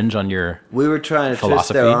infringe on your We were trying to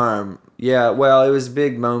philosophy? twist their arm. Yeah, well, it was a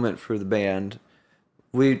big moment for the band.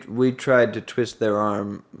 We tried to twist their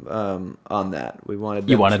arm on that. We wanted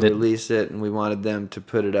them to release it, and we wanted them to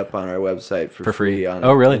put it up on our website for free in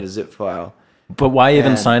a zip file. But why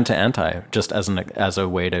even sign to Anti? Just as a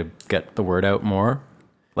way to get the word out more?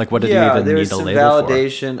 Like, what did you even need a label for? Yeah, there was some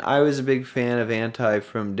validation. I was a big fan of Anti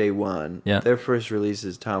from day one. Yeah. Their first release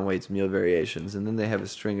is Tom Waits' Mule Variations, and then they have a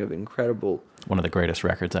string of incredible... One of the greatest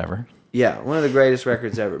records ever. Yeah, one of the greatest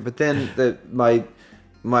records ever. But then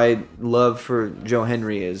my love for Joe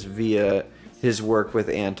Henry is via his work with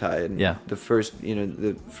Anti. And the first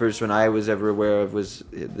one I was ever aware of was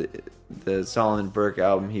the Solomon Burke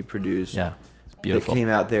album he produced. Yeah, it's beautiful. That came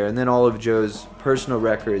out there. And then all of Joe's personal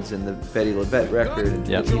records and the Betty LaBette record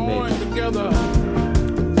that he made. Together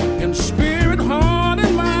in spirit, heart,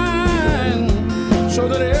 and mind, so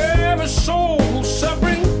that every soul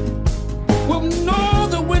suffering will know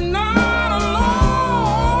that we're not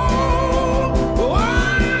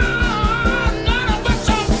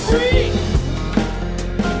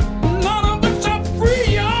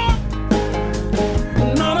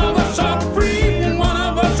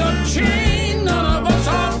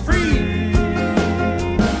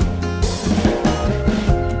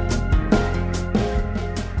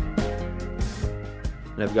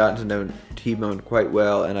I've gotten to know T-Bone quite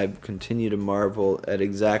well, and I continue to marvel at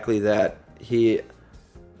exactly that. He's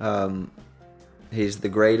the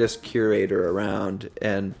greatest curator around,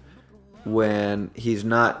 and when he's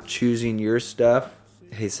not choosing your stuff,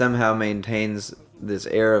 he somehow maintains this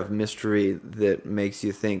air of mystery that makes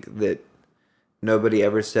you think that nobody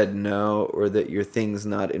ever said no, or that your thing's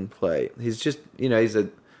not in play. He's just, he's a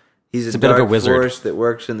bit dark of a wizard force that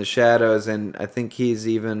works in the shadows, and I think he's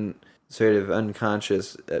even sort of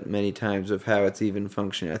unconscious at many times of how it's even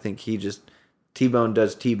functioning. I think T-Bone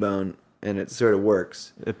does T-Bone, and it sort of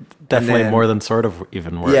works. It definitely more than sort of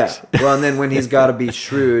even works. Yeah. Well, and then when he's got to be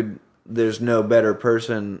shrewd, there's no better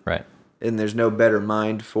person. Right. And there's no better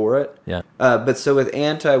mind for it. Yeah. But so with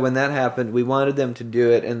Anti, when that happened, we wanted them to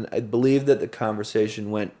do it, and I believe that the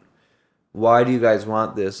conversation went, why do you guys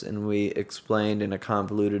want this? And we explained in a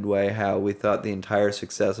convoluted way how we thought the entire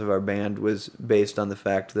success of our band was based on the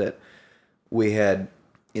fact that we had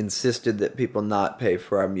insisted that people not pay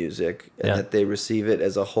for our music, and that they receive it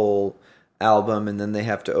as a whole album, and then they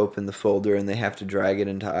have to open the folder and they have to drag it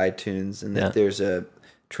into iTunes, and that there's a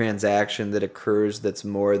transaction that occurs that's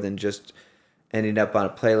more than just ending up on a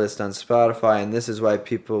playlist on Spotify, and this is why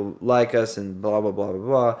people like us, and blah, blah, blah, blah,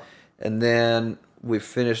 blah. And then we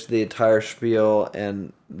finished the entire spiel,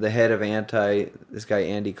 and the head of Anti, this guy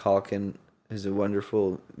Andy Calkin, who's a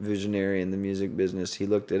wonderful visionary in the music business, he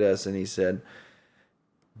looked at us and he said,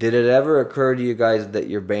 did it ever occur to you guys that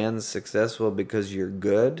your band's successful because you're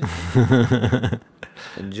good? And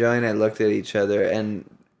Joey and I looked at each other, and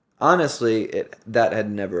honestly, that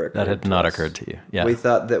had never occurred. That had not occurred to you. Yeah. We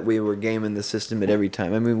thought that we were gaming the system at every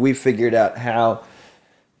time. I mean, we figured out how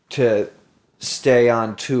to stay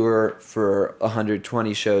on tour for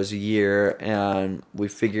 120 shows a year, and we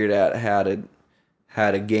figured out how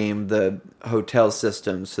to game the hotel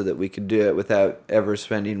system so that we could do it without ever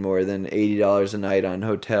spending more than $80 a night on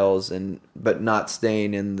hotels, but not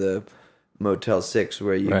staying in the Motel 6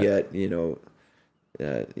 where you get,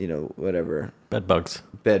 whatever. Bed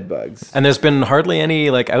bugs. And there's been hardly any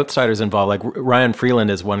like outsiders involved. Like Ryan Freeland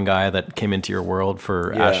is one guy that came into your world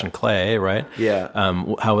for Ash and Clay, right? Yeah.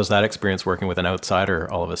 How was that experience working with an outsider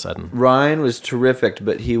all of a sudden? Ryan was terrific,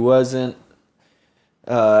 but he wasn't,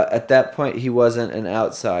 at that point, he wasn't an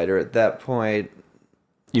outsider. At that point...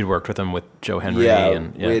 You'd worked with him with Joe Henry.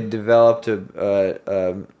 We had developed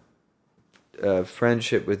a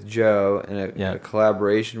friendship with Joe and a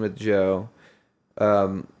collaboration with Joe,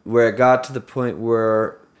 where it got to the point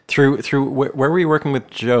where... where were you working with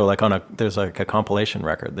Joe? Like there's like a compilation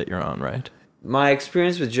record that you're on, right? My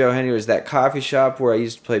experience with Joe Henry was that coffee shop where I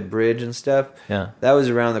used to play bridge and stuff. Yeah. That was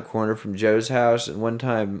around the corner from Joe's house. And one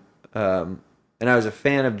time, and I was a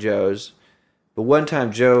fan of Joe's, but one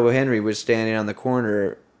time Joe Henry was standing on the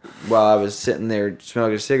corner while I was sitting there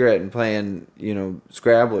smoking a cigarette and playing,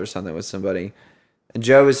 Scrabble or something with somebody. And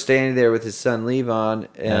Joe was standing there with his son Levon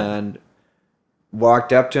and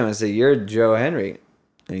walked up to him and said, "You're Joe Henry."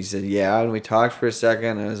 And he said, "Yeah." And we talked for a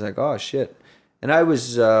second. And I was like, "Oh, shit." And I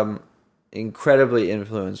was incredibly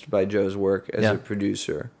influenced by Joe's work as a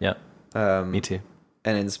producer. Yeah, me too.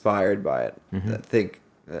 And inspired by it. Mm-hmm. I think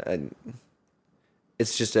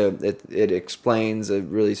it's just it explains a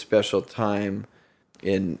really special time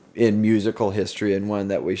in musical history, and one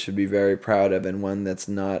that we should be very proud of, and one that's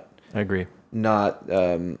not... I agree. Not...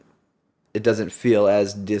 it doesn't feel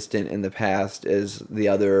as distant in the past as the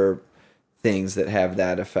other things that have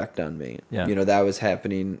that effect on me. Yeah. That was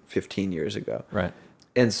happening 15 years ago. Right.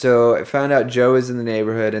 And so I found out Joe was in the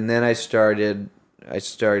neighborhood, and then I started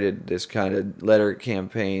this kind of letter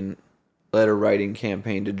writing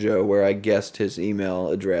campaign to Joe where I guessed his email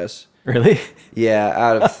address. Really? Yeah,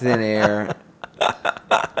 out of thin air.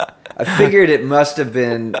 I figured it must have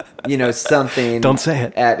been, something. Don't say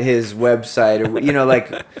it. At his website, or like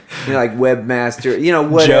webmaster,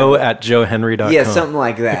 whatever. Joe at joehenry.com. Yeah, something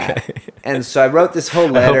like that. Okay. And so I wrote this whole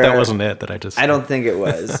letter. I hope that wasn't it that I just... I don't think it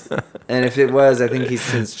was. And if it was, I think he's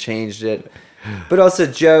since changed it. But also,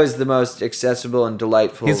 Joe is the most accessible and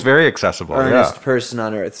delightful... He's very accessible, earnest person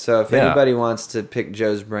on earth. So if anybody wants to pick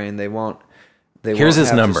Joe's brain, they won't Here's his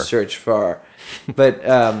have number. To search far.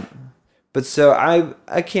 But so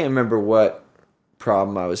I can't remember what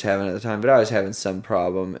problem I was having at the time, but I was having some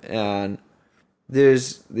problem. And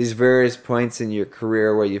there's these various points in your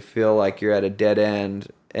career where you feel like you're at a dead end,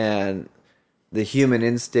 and the human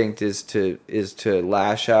instinct is to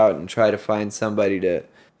lash out and try to find somebody to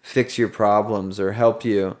fix your problems or help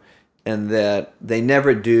you, and that they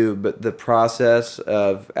never do. But the process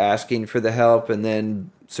of asking for the help and then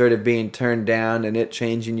sort of being turned down and it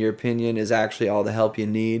changing your opinion is actually all the help you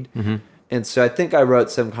need. Mm-hmm. And so I think I wrote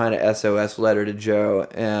some kind of SOS letter to Joe,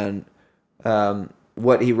 and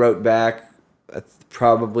what he wrote back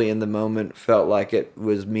probably in the moment felt like it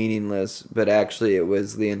was meaningless, but actually it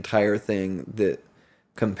was the entire thing that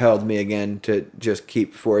compelled me again to just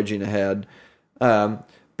keep forging ahead.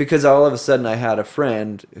 Because all of a sudden I had a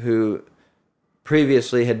friend who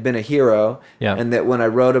previously had been a hero, and that when I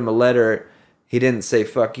wrote him a letter, he didn't say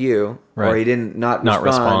 "fuck you," or he didn't not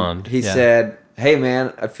respond. He said, "Hey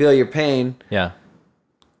man, I feel your pain. Yeah.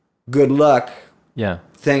 Good luck. Yeah.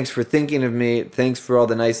 Thanks for thinking of me. Thanks for all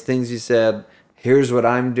the nice things you said. Here's what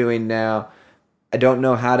I'm doing now. I don't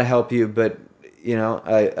know how to help you, but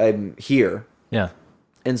I'm here." Yeah.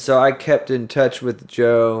 And so I kept in touch with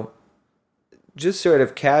Joe just sort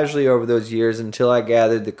of casually over those years until I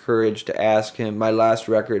gathered the courage to ask him. My last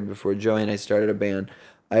record before Joey and I started a band,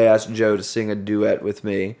 I asked Joe to sing a duet with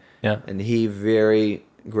me. Yeah. And he very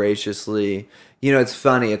graciously, it's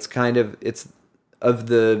funny, it's of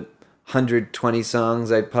the 120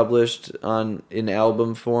 songs I published in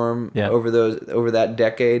album form over that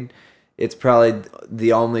decade, it's probably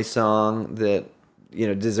the only song that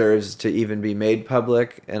deserves to even be made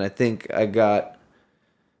public. And I think I got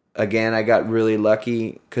really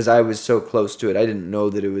lucky because I was so close to it. I didn't know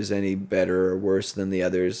that it was any better or worse than the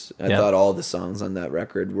others. I thought all the songs on that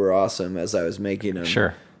record were awesome as I was making them.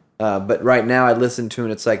 Sure. But right now I listen to it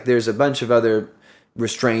and it's like there's a bunch of other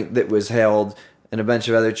restraint that was held and a bunch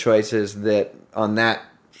of other choices that on that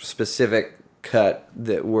specific cut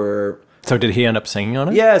that were... So did he end up singing on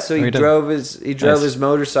it? Yeah, so he drove his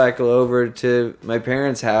motorcycle over to my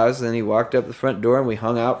parents' house, and then he walked up the front door and we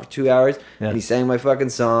hung out for 2 hours and he sang my fucking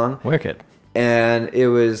song. Wicked. And it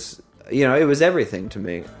was, it was everything to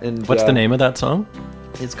me. And what's the name of that song?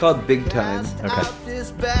 It's called Big Time. Okay.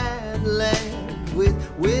 This bad land with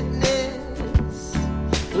witness,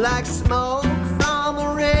 like smoke from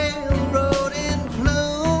a railroad in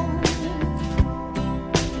plume.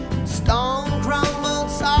 Stone crumbled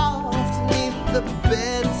soft beneath the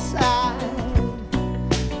bedside.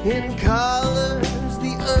 In colors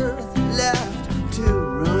the earth left to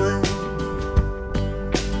ruin.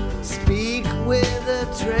 Speak with a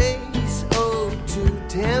trace, ode to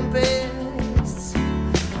tempests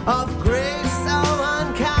of grace so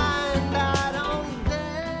unkind I don't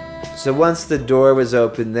dare. So once the door was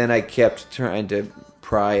open, then I kept trying to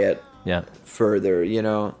pry it further, you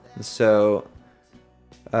know. So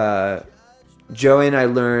Joey and I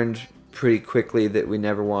learned pretty quickly that we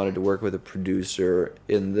never wanted to work with a producer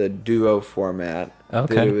in the duo format.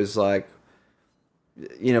 Okay. That it was like,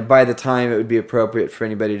 you know, by the time it would be appropriate for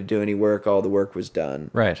anybody to do any work, all the work was done.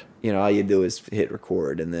 Right. You know, all you do is hit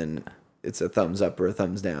record, and then it's a thumbs up or a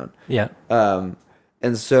thumbs down. Yeah.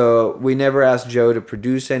 And so we never asked Joe to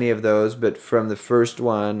produce any of those, but from the first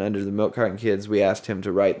one, Under the Milk Carton Kids, we asked him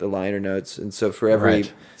to write the liner notes. And so for every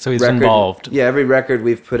So he's record, involved. Yeah, every record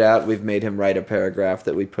we've put out, we've made him write a paragraph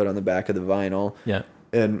that we put on the back of the vinyl. Yeah.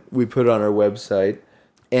 And we put on our website.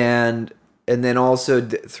 And then also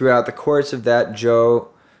throughout the course of that, Joe,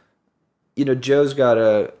 you know, Joe's got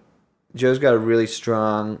a really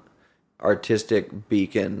strong artistic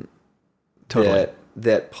beacon. Totally.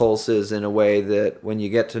 That pulses in a way that when you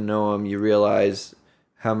get to know him, you realize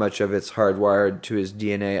how much of it's hardwired to his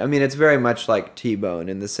DNA. I mean, it's very much like T-Bone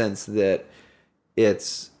in the sense that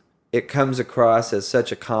it comes across as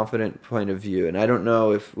such a confident point of view. And I don't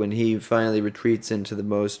know if when he finally retreats into the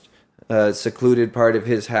most secluded part of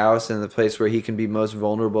his house and the place where he can be most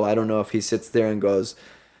vulnerable, I don't know if he sits there and goes,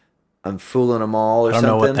 I'm fooling them all or something. I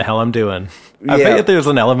don't know what the hell I'm doing. I bet there's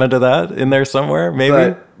an element of that in there somewhere,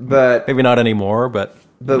 maybe. But maybe not anymore, but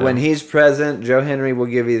when he's present, Joe Henry will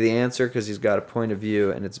give you the answer because he's got a point of view,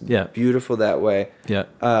 and it's beautiful that way. Yeah.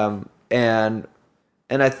 And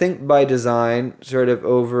I think by design, sort of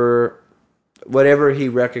over whatever he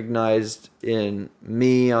recognized in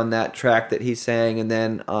me on that track that he sang, and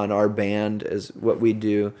then on our band as what we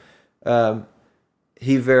do,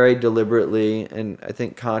 he very deliberately and I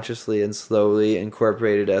think consciously and slowly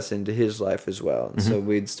incorporated us into his life as well. And so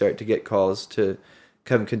we'd start to get calls to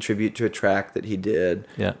come contribute to a track that he did.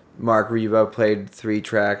 Yeah. Mark Rebo played 3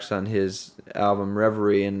 tracks on his album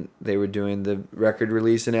Reverie, and they were doing the record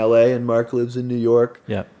release in LA, and Mark lives in New York.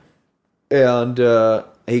 Yeah. And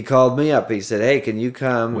he called me up. He said, hey, can you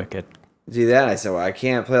come do that? And I said, well, I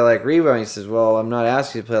can't play like Rebo. And he says, well, I'm not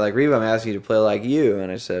asking you to play like Rebo. I'm asking you to play like you.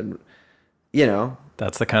 And I said, you know,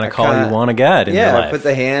 that's the kind of call you want to get in your life. I put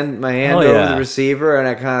my hand over the receiver, and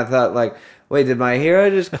I kind of thought, like, wait, did my hero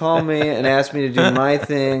just call me and ask me to do my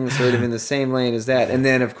thing, sort of in the same lane as that? And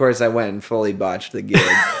then, of course, I went and fully botched the gig.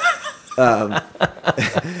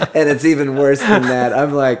 And it's even worse than that.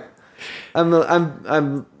 I'm like, I'm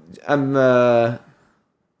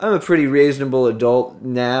a pretty reasonable adult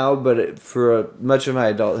now, but for much of my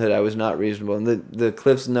adulthood, I was not reasonable. And the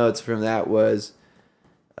Cliff's Notes from that was,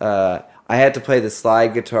 I had to play the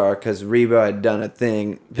slide guitar because Rebo had done a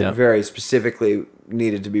thing that very specifically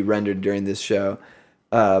needed to be rendered during this show.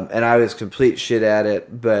 And I was complete shit at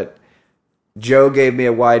it, but Joe gave me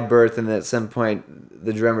a wide berth, and at some point,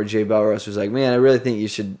 the drummer Jay Belros was like, man, I really think you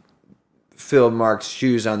should fill Mark's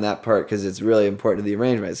shoes on that part because it's really important to the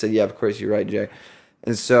arrangement. I said, yeah, of course, you're right, Jay.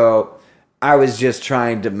 And so I was just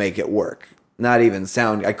trying to make it work. Not even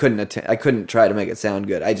sound. I couldn't try to make it sound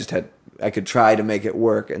good. I could try to make it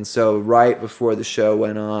work. And so right before the show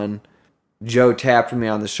went on, Joe tapped me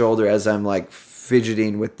on the shoulder as I'm like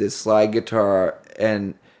fidgeting with this slide guitar,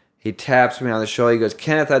 and he taps me on the shoulder. He goes,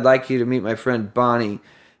 Kenneth, I'd like you to meet my friend Bonnie.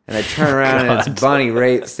 And I turn around and it's Bonnie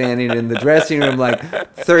Raitt standing in the dressing room like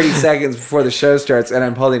 30 seconds before the show starts, and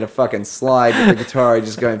I'm holding a fucking slide with the guitar,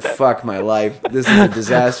 just going, fuck my life. This is a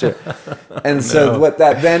disaster. And so what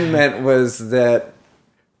that then meant was that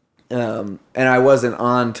and I wasn't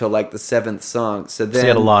on till like the 7th song. So then you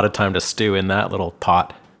had a lot of time to stew in that little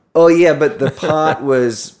pot. Oh yeah, but the pot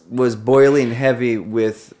was boiling heavy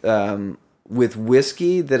with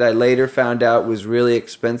whiskey that I later found out was really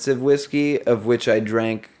expensive whiskey, of which I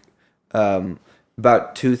drank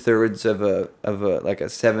about 2/3 of a like a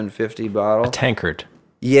 750 bottle. A tankard.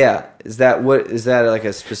 Yeah, is that like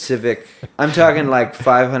a specific? I'm talking like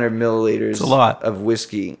 500 milliliters. It's a lot of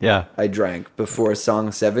whiskey. Yeah, I drank before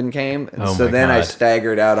song 7 came, and so then God. I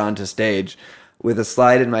staggered out onto stage with a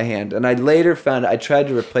slide in my hand. And I later found I tried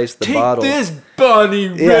to replace the bottle. Take this, Bonnie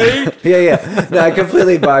Raitt! Yeah. No, I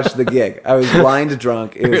completely botched the gig. I was blind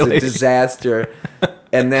drunk. It was Really? a disaster.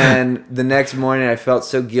 And then the next morning I felt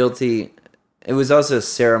so guilty. It was also a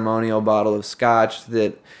ceremonial bottle of scotch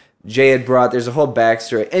that Jay had brought. There's a whole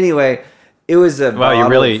backstory. Anyway, it was a Wow, you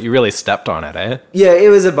really stepped on it, eh? Yeah, it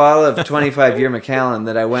was a bottle of 25-year Macallan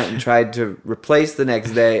that I went and tried to replace the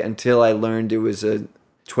next day until I learned it was a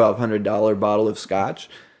 $1,200 bottle of scotch,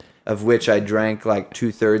 of which I drank like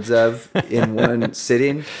 2/3 of in one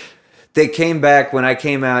sitting. They came back when I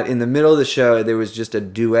came out in the middle of the show. There was just a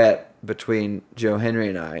duet between Joe Henry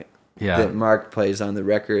and I that Mark plays on the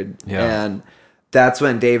record. Yeah. And that's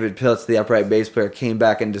when David Piltz, the upright bass player, came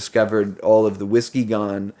back and discovered all of the whiskey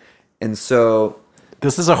gone. And so...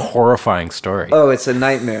 This is a horrifying story. Oh, it's a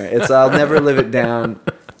nightmare. I'll never live it down.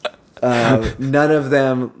 None of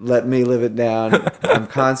them let me live it down. I'm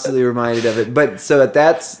constantly reminded of it. But so at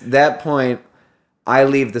that point, I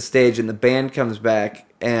leave the stage and the band comes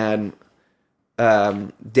back, and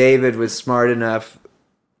David was smart enough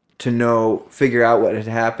to figure out what had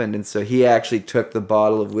happened, and so he actually took the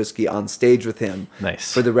bottle of whiskey on stage with him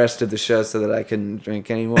for the rest of the show so that I couldn't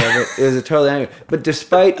drink any more of it. It was a totally angry. But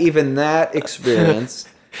despite even that experience...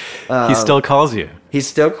 he still calls you. He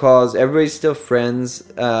still calls. Everybody's still friends.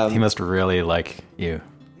 He must really like you.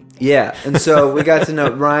 Yeah, and so we got to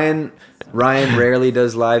know Ryan. Ryan rarely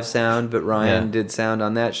does live sound, but Ryan did sound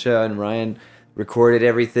on that show, and Ryan recorded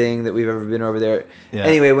everything that we've ever been over there. Yeah.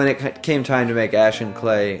 Anyway, when it came time to make Ash and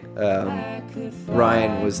Clay,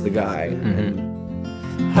 Ryan was the guy.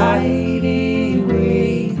 Mm-hmm. Hide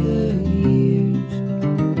away the years.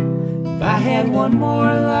 If I had one more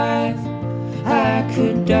life, I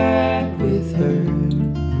could die with her.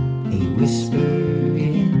 He whispered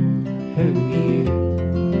in her ear.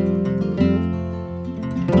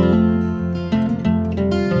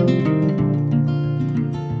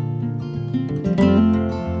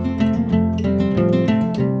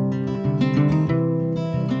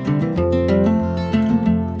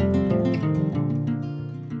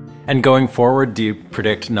 And going forward, do you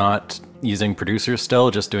predict not using producers still,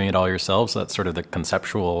 just doing it all yourselves? That's sort of the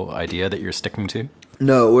conceptual idea that you're sticking to?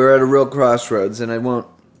 No, we're at a real crossroads, and I won't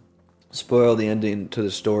spoil the ending to the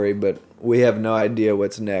story, but we have no idea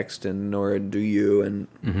what's next, and nor do you.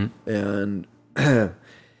 And a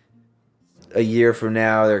year from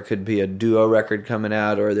now, there could be a duo record coming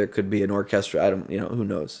out, or there could be an orchestra. Who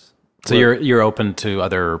knows? So you're open to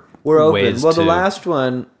other we're open. ways Well, to... the last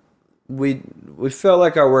one, we felt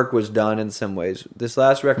like our work was done in some ways. This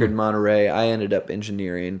last record, Monterey, I ended up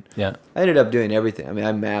engineering. Yeah. I ended up doing everything. I mean,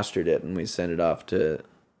 I mastered it, and we sent it off to,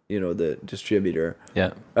 the distributor.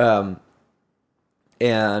 Yeah.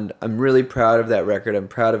 And I'm really proud of that record. I'm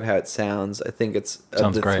proud of how it sounds. I think it's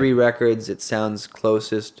of the great. 3 records, it sounds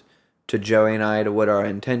closest to Joey and I, to what our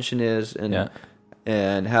intention is, and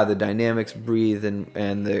how the dynamics breathe,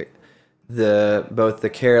 and the both the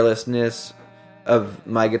carelessness of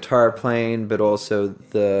my guitar playing, but also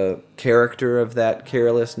the character of that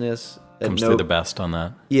carelessness comes through the best on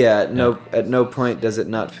that. Yeah, at no point does it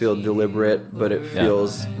not feel deliberate, but it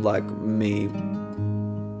feels like me.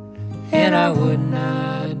 And I would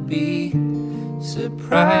not be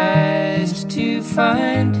surprised to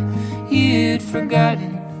find you'd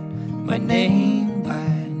forgotten my name by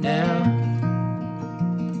now.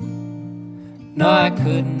 No, I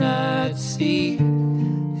could not see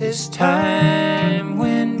as time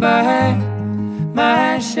went by,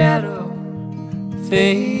 my shadow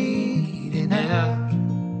fading out.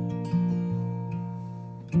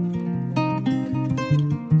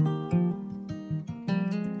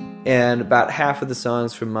 And about half of the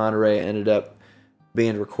songs from Monterey ended up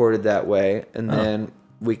being recorded that way. And then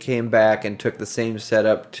we came back and took the same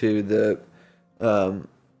setup to the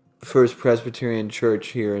First Presbyterian Church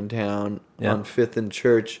here in town on 5th and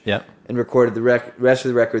Church, and recorded the rest of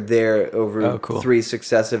the record there over 3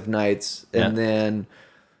 successive nights, and then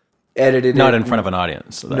edited not it. in front of an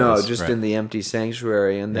audience. So just in the empty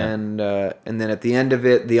sanctuary, and then at the end of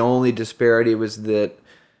it, the only disparity was that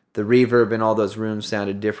the reverb in all those rooms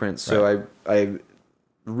sounded different. So I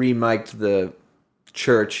remiked the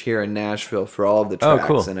church here in Nashville for all of the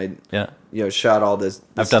tracks, and I shot all the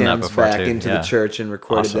stems back into the church and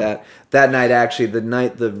recorded that. That night, actually, the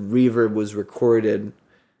night the reverb was recorded,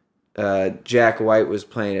 Jack White was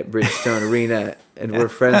playing at Bridgestone Arena, and we're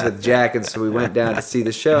friends with Jack, and so we went down to see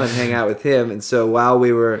the show and hang out with him. And so while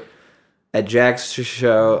we were at Jack's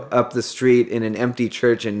show up the street in an empty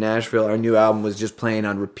church in Nashville, our new album was just playing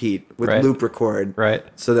on repeat with loop record,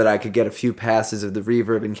 so that I could get a few passes of the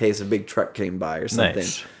reverb in case a big truck came by or something.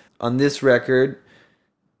 Nice. On this record,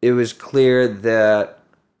 it was clear that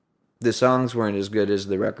the songs weren't as good as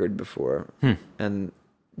the record before. And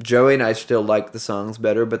Joey and I still like the songs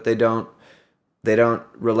better, but they don't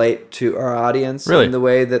relate to our audience in the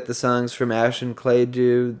way that the songs from Ash and Clay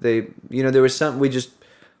do. There was something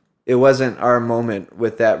it wasn't our moment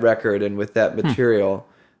with that record and with that material.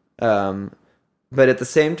 But at the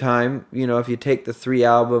same time, if you take the 3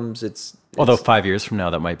 albums, although 5 years from now,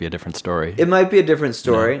 that might be a different story. It might be a different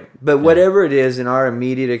story, but whatever it is in our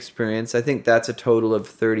immediate experience, I think that's a total of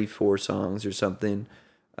 34 songs or something.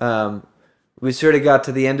 We sort of got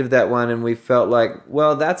to the end of that one and we felt like,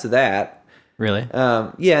 well, that's that. Really?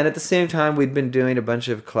 Yeah, and at the same time, we'd been doing a bunch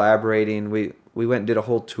of collaborating. We went and did a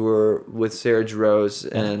whole tour with Sarah Jarosz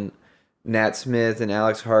and Nat Smith and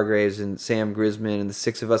Alex Hargraves and Sam Grisman and the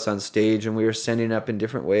 6 of us on stage, and we were sending up in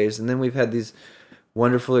different ways. And then we've had these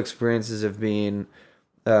wonderful experiences of being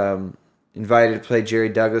invited to play Jerry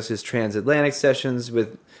Douglas's Transatlantic Sessions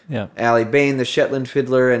with Allie Bain, the Shetland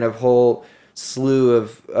fiddler, and a whole slew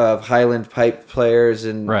of Highland pipe players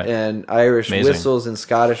and Irish whistles and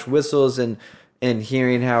Scottish whistles, and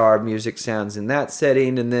hearing how our music sounds in that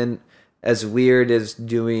setting. And then as weird as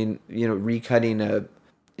doing, recutting a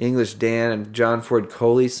English Dan and John Ford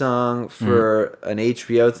Coley song for an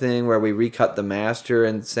HBO thing where we recut the master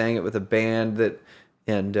and sang it with a band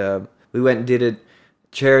we went and did a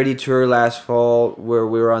charity tour last fall where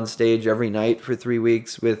we were on stage every night for 3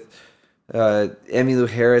 weeks with Emmylou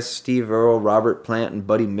Harris, Steve Earle, Robert Plant, and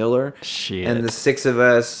Buddy Miller. Shit. And the 6 of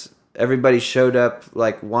us, everybody showed up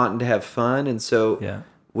like wanting to have fun, and so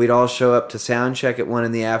we'd all show up to sound check at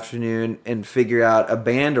 1 PM and figure out a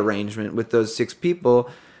band arrangement with those 6 people.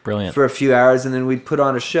 Brilliant. For a few hours, and then we'd put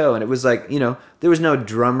on a show, and it was like, there was no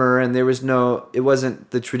drummer, and it wasn't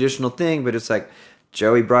the traditional thing, but it's like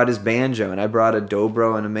Joey brought his banjo, and I brought a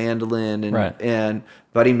dobro and a mandolin, and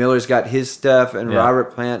Buddy Miller's got his stuff, and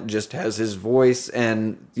Robert Plant just has his voice,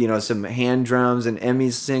 and some hand drums, and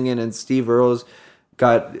Emmy's singing, and Steve Earle's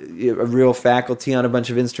got a real faculty on a bunch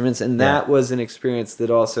of instruments, and that was an experience that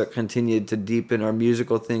also continued to deepen our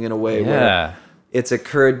musical thing in a way where it's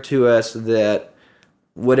occurred to us that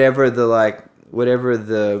whatever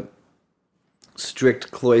the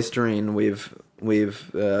strict cloistering we've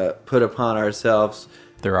put upon ourselves,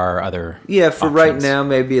 there are other for options. Right now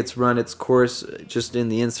maybe it's run its course just in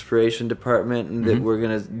the inspiration department, and that we're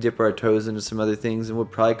going to dip our toes into some other things, and we'll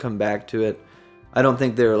probably come back to it. I don't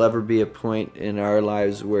think there will ever be a point in our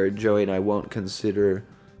lives where Joey and I won't consider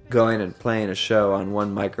going and playing a show on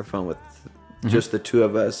one microphone with just the 2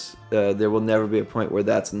 of us. There will never be a point where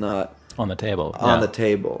that's not on the table. The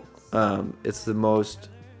table. It's the most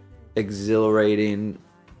exhilarating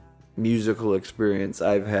musical experience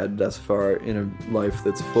I've had thus far in a life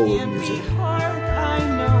that's full of music. Hard, I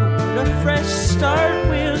know, but a fresh start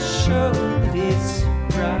will show that it's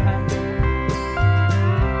right.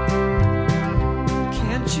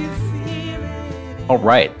 Can't you feel it? All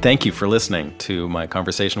right. Thank you for listening to my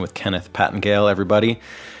conversation with Kenneth Pattengale, everybody.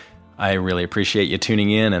 I really appreciate you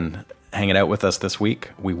tuning in and hanging out with us this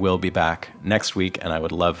week. We will be back next week, and I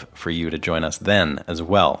would love for you to join us then as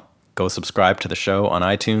well. Go subscribe to the show on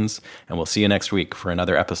iTunes, and we'll see you next week for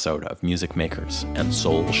another episode of Music Makers and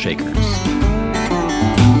Soul Shakers.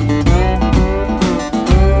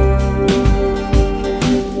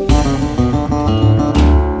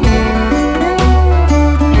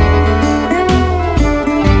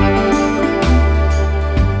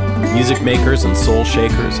 Music Makers and Soul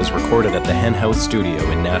Shakers is recorded at the Hen House Studio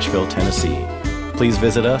in Nashville, Tennessee. Please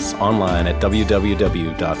visit us online at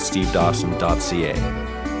www.stevedawson.ca.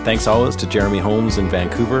 Thanks always to Jeremy Holmes in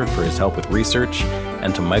Vancouver for his help with research,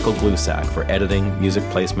 and to Michael Glusak for editing, music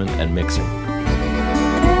placement, and mixing.